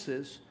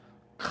faces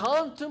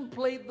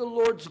contemplate the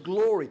Lord's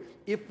glory.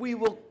 If we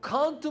will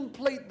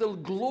contemplate the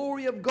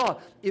glory of God,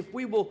 if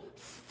we will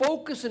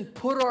focus and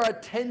put our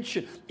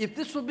attention, if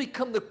this will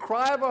become the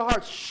cry of our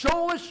hearts,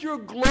 show us your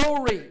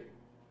glory.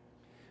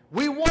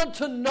 We want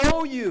to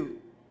know you.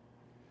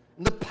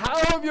 And the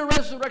power of your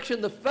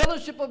resurrection, the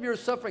fellowship of your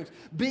sufferings,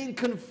 being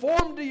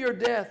conformed to your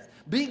death,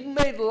 being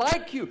made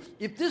like you.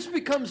 If this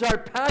becomes our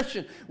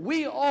passion,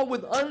 we all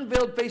with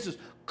unveiled faces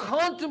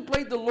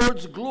contemplate the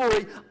Lord's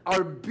glory,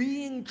 are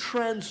being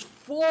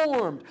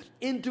transformed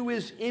into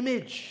His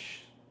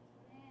image.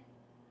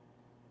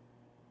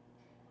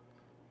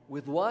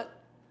 With what?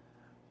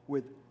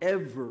 With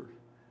ever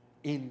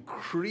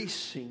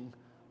increasing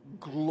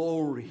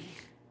glory,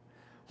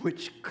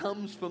 which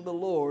comes from the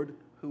Lord,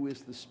 who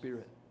is the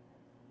Spirit.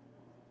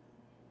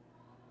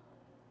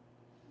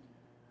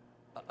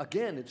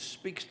 Again, it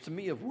speaks to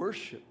me of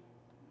worship.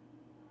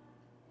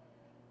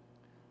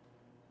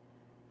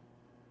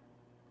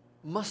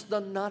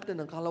 Masdan natin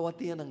ang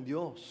kalawatian ng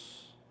Diyos.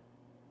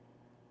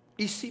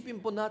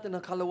 Isipin po natin ang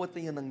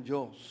kalawatian ng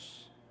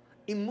Diyos.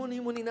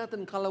 Imuni-muni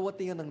natin ang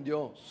kalawatian ng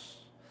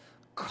Diyos.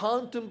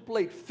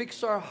 Contemplate,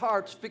 fix our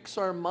hearts, fix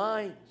our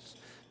minds,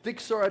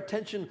 fix our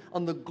attention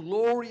on the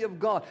glory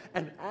of God.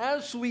 And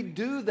as we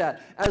do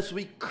that, as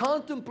we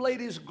contemplate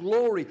His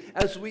glory,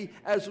 as we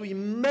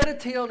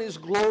meditate on His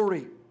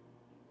glory,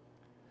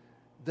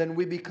 then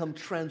we become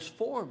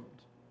transformed.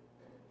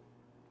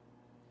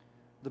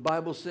 The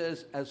Bible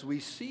says, as we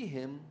see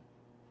Him,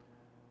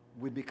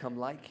 we become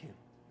like Him.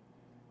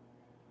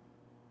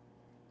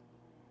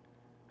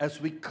 As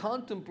we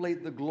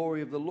contemplate the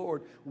glory of the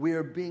Lord, we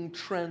are being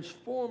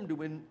transformed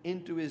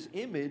into His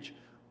image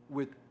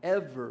with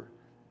ever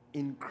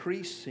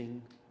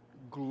increasing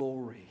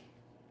glory.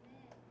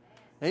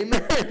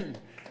 Amen.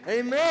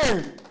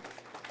 Amen.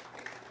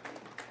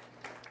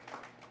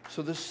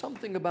 So there's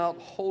something about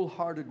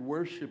wholehearted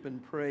worship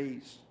and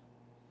praise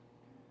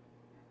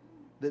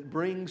that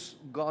brings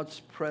God's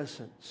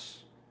presence.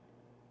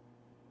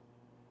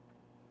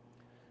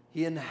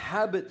 He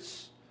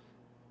inhabits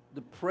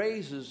the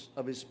praises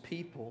of His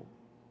people,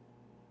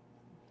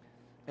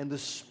 and the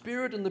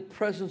Spirit and the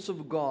presence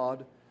of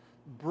God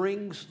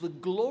brings the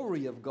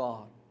glory of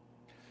God,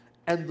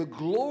 and the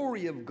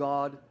glory of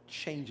God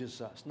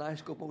changes us.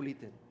 Nais ko pa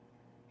ulitin.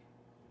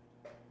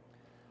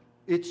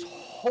 It's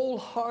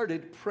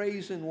wholehearted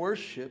praise and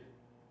worship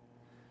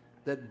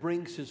that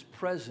brings His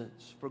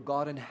presence, for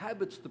God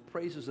inhabits the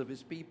praises of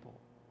His people.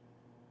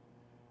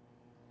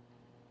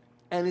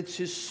 And it's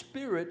His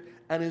Spirit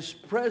and His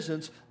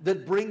presence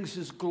that brings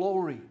His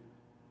glory.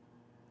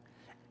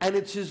 And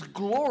it's His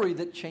glory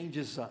that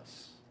changes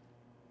us.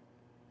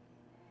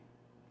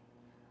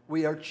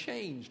 We are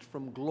changed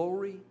from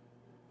glory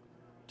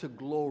to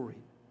glory.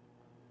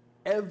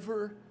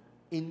 Ever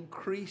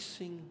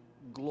increasing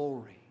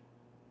glory.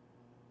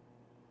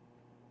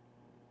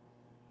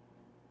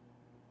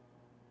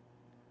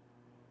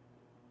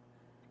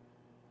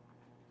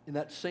 In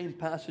that same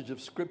passage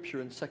of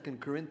Scripture in 2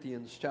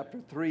 Corinthians chapter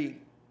 3,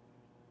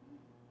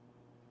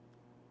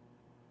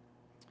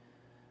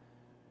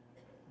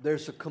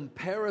 there's a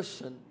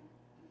comparison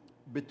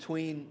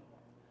between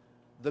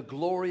the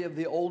glory of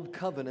the Old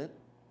Covenant,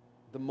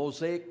 the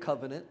Mosaic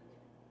Covenant,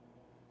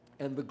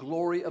 and the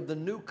glory of the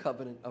New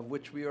Covenant of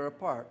which we are a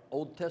part.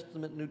 Old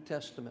Testament, New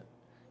Testament.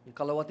 Yung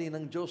kalawati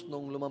ng Diyos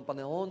noong lumang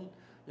panahon,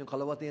 yung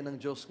kalawati ng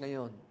Diyos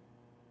ngayon.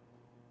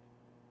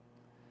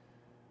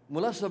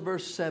 Mula sa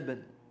verse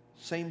 7,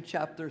 same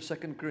chapter,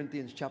 2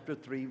 Corinthians chapter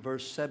 3,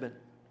 verse 7.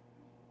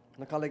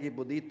 Nakalagay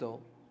po dito,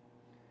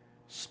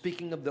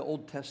 speaking of the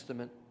Old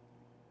Testament,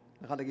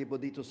 nakalagay po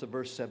dito sa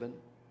verse 7.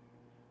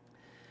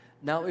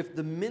 Now, if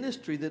the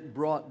ministry that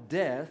brought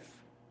death,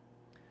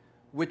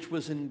 which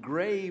was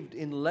engraved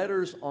in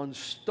letters on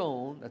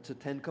stone, that's the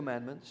Ten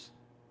Commandments,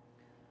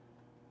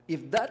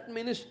 if that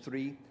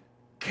ministry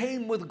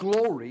came with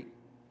glory,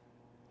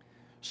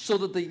 so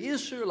that the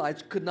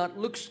Israelites could not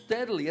look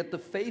steadily at the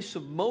face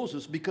of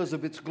Moses because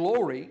of its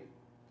glory,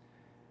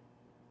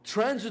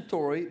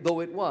 transitory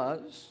though it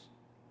was,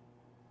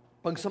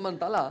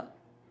 pagsamantala,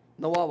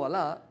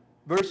 nawawala,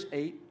 verse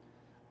 8,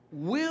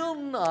 will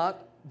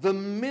not the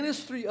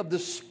ministry of the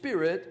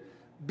Spirit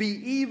be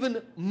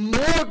even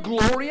more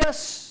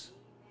glorious?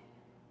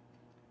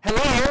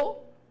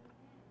 Hello?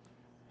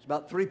 There's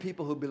about 3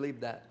 people who believe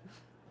that.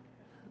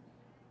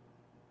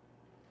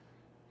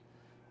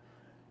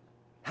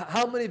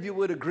 How many of you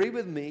would agree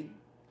with me?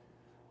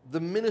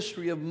 The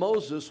ministry of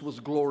Moses was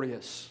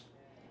glorious.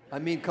 I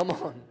mean, come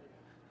on.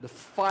 The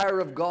fire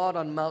of God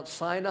on Mount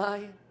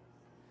Sinai,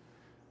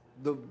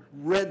 the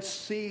Red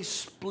Sea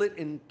split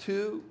in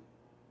 2,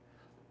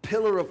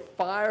 pillar of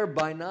fire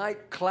by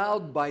night,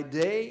 cloud by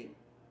day.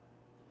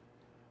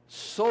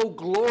 So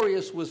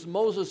glorious was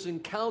Moses'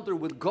 encounter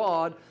with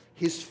God.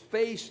 His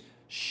face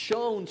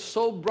shone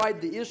so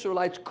bright the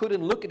Israelites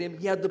couldn't look at him.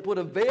 He had to put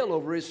a veil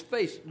over his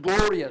face.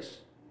 Glorious.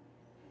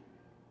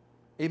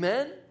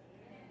 Amen?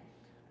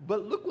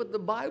 But look what the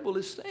Bible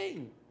is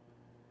saying.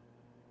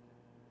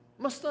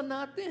 Masdan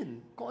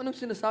natin kung anong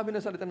sinasabi ng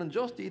salita ng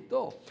Diyos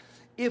dito.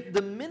 If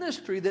the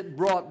ministry that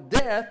brought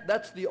death,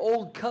 that's the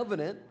Old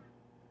Covenant,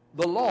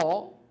 the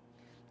law,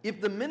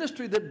 if the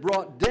ministry that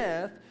brought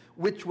death,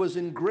 which was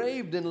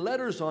engraved in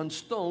letters on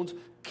stones,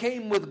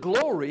 came with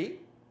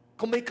glory,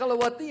 kung may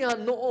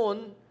kalawatian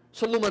noon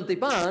sa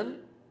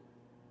lumantipan,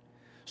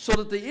 so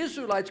that the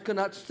Israelites could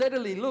not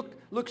steadily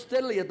look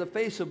steadily at the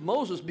face of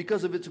Moses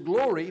because of its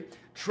glory,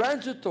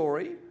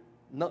 transitory,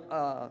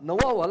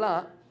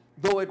 nawawala,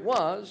 though it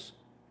was,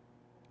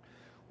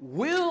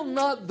 will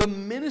not the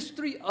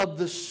ministry of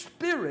the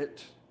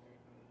Spirit,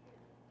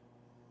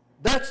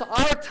 that's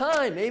our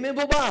time, amen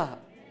po ba?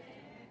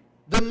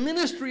 The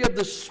ministry of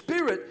the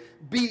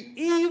Spirit be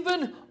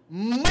even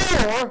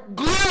more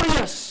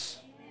glorious.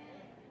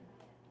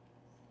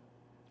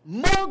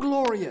 More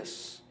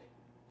glorious.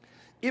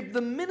 If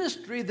the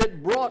ministry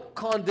that brought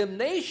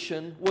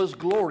condemnation was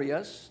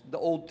glorious, the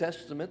Old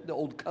Testament, the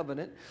Old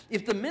Covenant,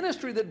 if the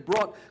ministry that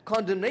brought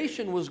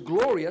condemnation was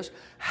glorious,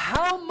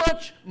 how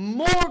much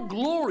more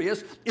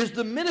glorious is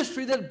the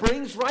ministry that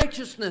brings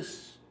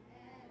righteousness?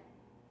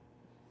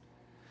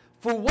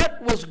 For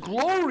what was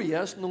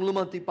glorious nung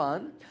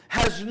lumantipan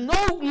has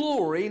no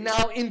glory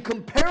now in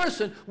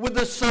comparison with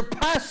the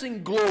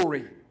surpassing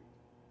glory.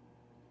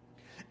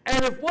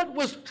 And if what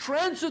was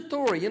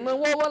transitory, yung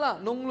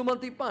nawawala nung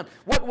lumantipan,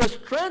 what was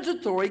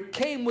transitory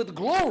came with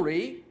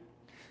glory,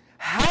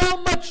 how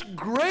much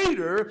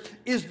greater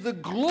is the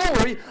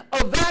glory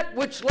of that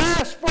which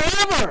lasts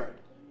forever?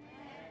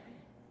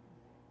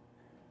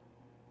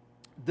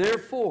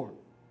 Therefore,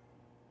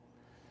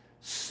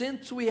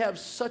 since we have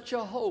such a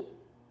hope,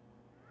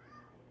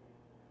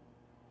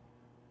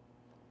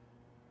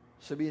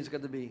 sabihin it's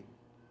got to be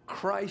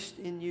Christ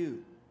in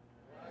you,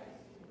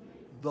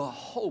 the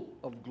hope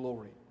of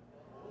glory.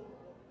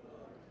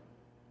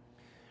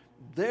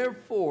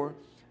 Therefore,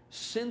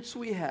 since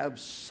we have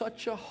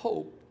such a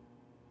hope,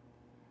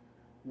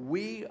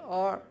 we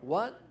are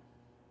what?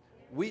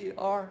 We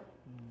are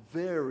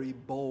very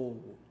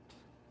bold.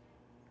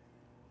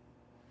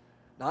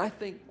 Now, I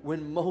think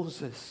when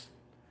Moses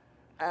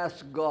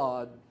asked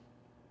God,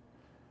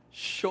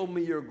 show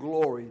me your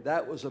glory,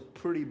 that was a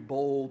pretty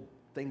bold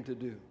thing to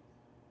do.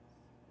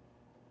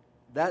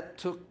 That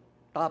took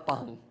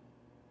tapang.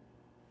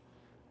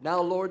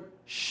 Now, Lord,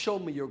 show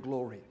me your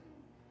glory.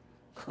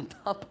 Ang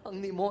tapang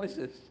ni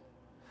Moses.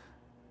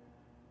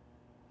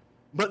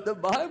 But the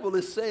Bible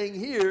is saying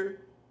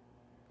here,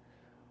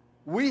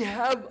 we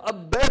have a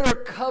better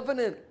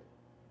covenant.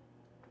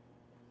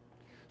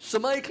 Sa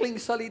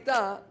maikling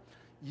salita,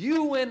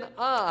 you and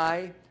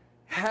I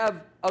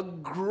have a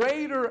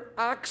greater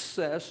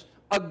access,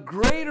 a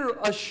greater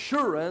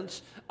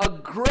assurance, a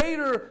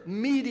greater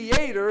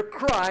mediator,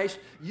 Christ.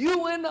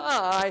 You and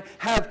I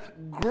have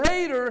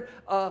greater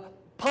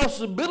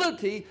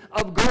possibility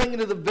of going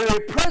into the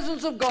very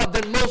presence of God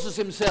than Moses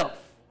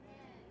himself.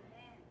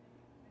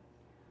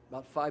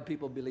 About 5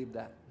 people believe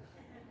that.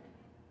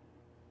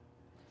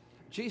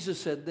 Jesus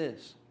said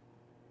this,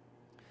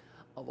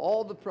 of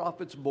all the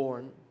prophets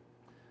born,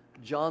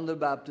 John the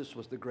Baptist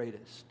was the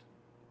greatest.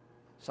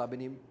 Sabi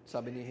ni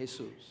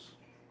Jesus.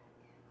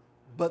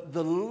 But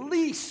the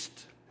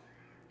least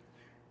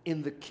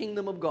in the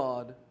kingdom of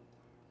God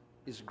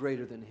is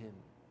greater than him.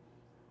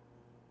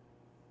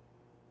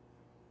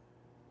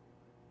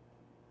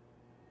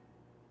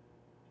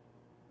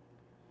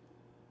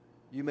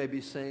 You may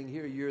be saying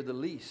here, you're the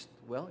least.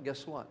 Well,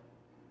 guess what?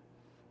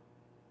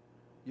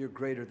 You're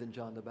greater than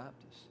John the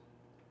Baptist.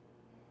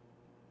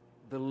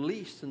 The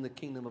least in the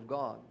kingdom of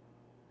God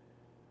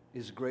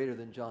is greater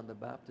than John the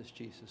Baptist,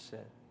 Jesus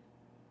said.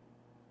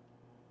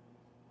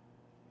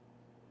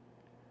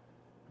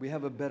 We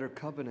have a better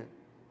covenant.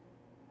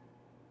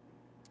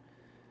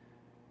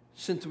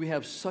 Since we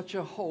have such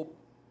a hope,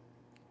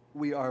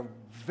 we are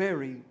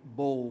very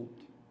bold.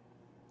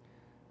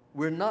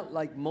 We're not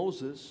like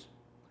Moses,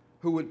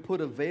 who would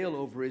put a veil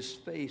over his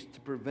face to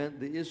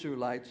prevent the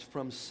Israelites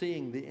from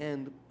seeing the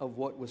end of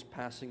what was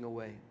passing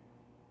away.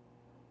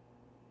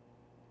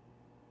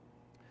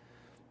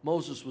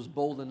 Moses was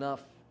bold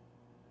enough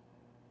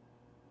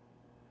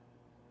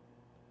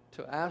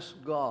to ask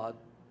God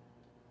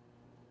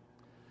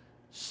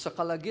sa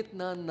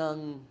kalagitnaan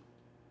ng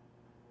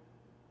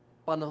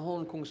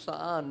panahon kung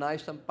saan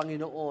nais ng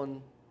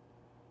Panginoon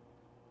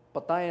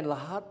patayin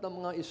lahat ng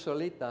mga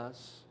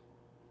Israelitas.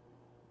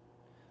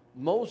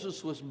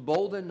 Moses was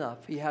bold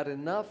enough, he had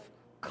enough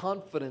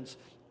confidence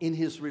in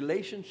his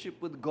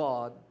relationship with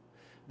God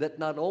that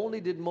not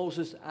only did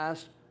Moses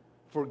ask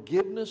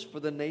forgiveness for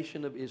the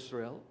nation of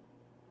Israel,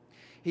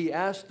 he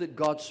asked that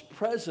God's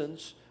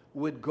presence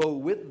would go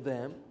with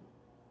them,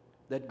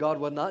 that God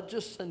would not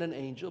just send an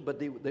angel, but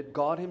that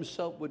God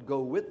himself would go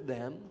with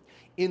them.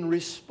 In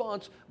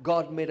response,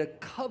 God made a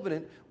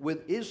covenant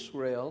with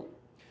Israel.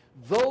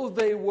 Though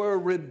they were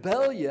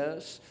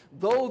rebellious,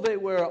 though they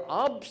were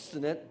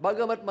obstinate,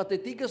 bagamat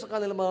matitigas sa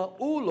kanilang mga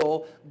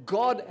ulo,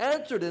 God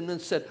answered them and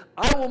said,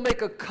 I will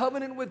make a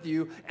covenant with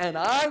you, and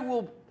I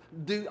will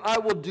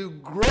do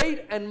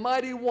great and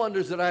mighty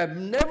wonders that I have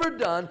never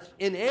done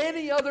in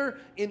any other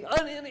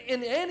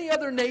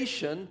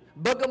nation,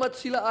 bagamat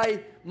sila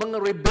ay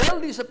mga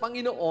rebelde sa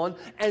Panginoon,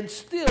 and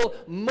still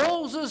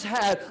Moses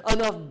had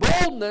enough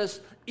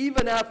boldness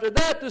even after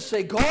that to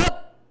say,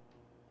 God,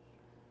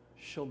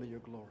 show me your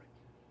glory.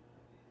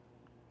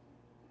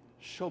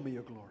 Show me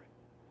your glory.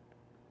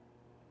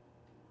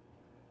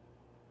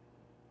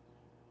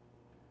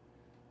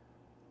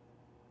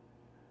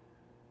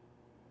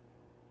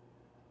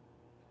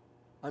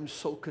 I'm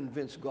so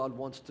convinced God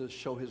wants to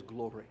show his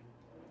glory.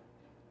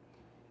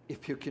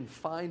 If you can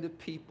find a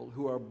people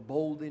who are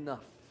bold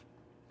enough,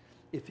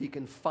 if he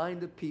can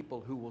find a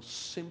people who will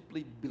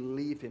simply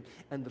believe him.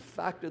 And the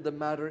fact of the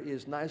matter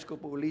is, nais ko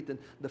po ulitin,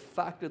 the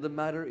fact of the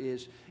matter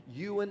is,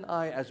 you and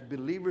I as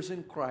believers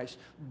in Christ,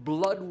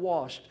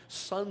 blood-washed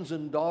sons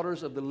and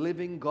daughters of the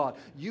living God,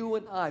 you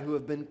and I who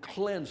have been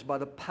cleansed by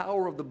the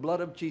power of the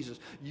blood of Jesus,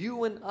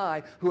 you and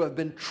I who have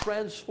been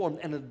transformed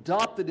and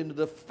adopted into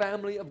the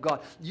family of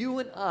God, you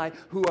and I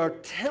who are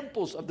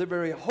temples of the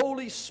very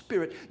Holy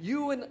Spirit,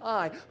 you and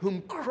I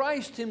whom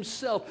Christ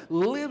himself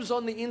lives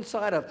on the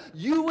inside of,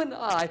 you and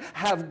I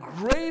have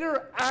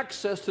greater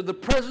access to the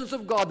presence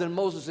of God than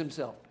Moses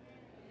himself.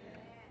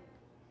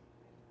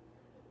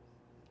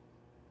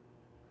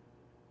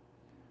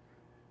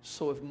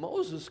 So if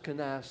Moses can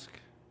ask,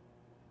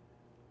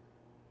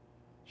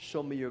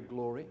 show me your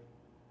glory,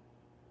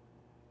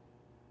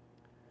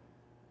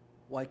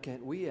 why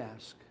can't we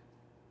ask,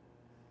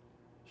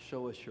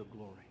 show us your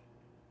glory?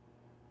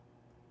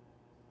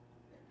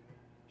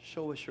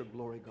 Show us your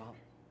glory, God.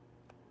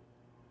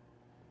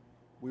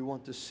 We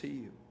want to see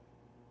you.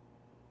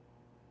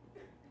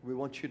 We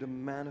want you to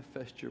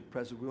manifest your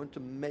presence. We want to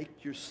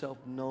make yourself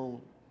known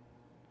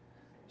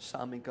sa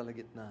aming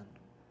kalagitnaan.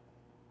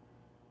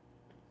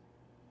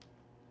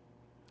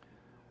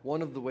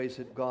 One of the ways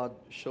that God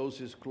shows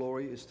his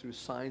glory is through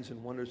signs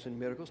and wonders and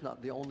miracles.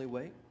 Not the only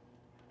way.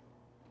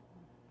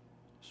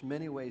 There's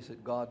many ways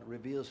that God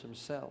reveals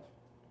himself.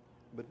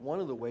 But one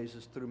of the ways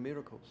is through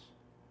miracles.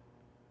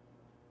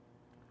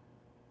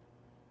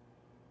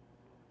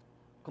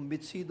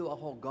 Kumbinsido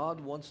ako, God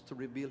wants to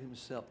reveal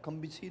himself.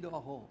 Kumbinsido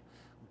ako,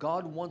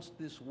 God wants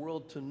this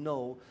world to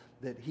know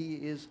that he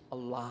is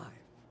alive.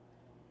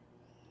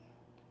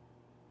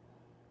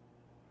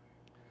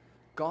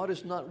 God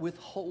is not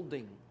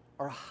withholding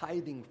or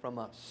hiding from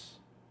us.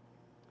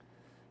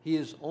 He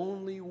is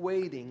only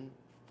waiting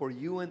for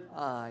you and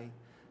I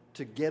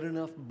to get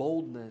enough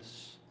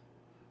boldness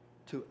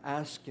to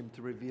ask him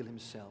to reveal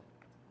himself.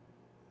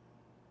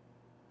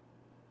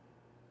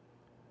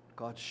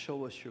 God,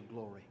 show us your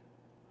glory.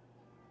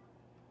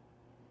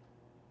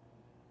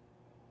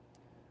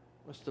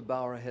 Let's to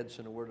bow our heads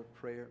in a word of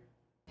prayer.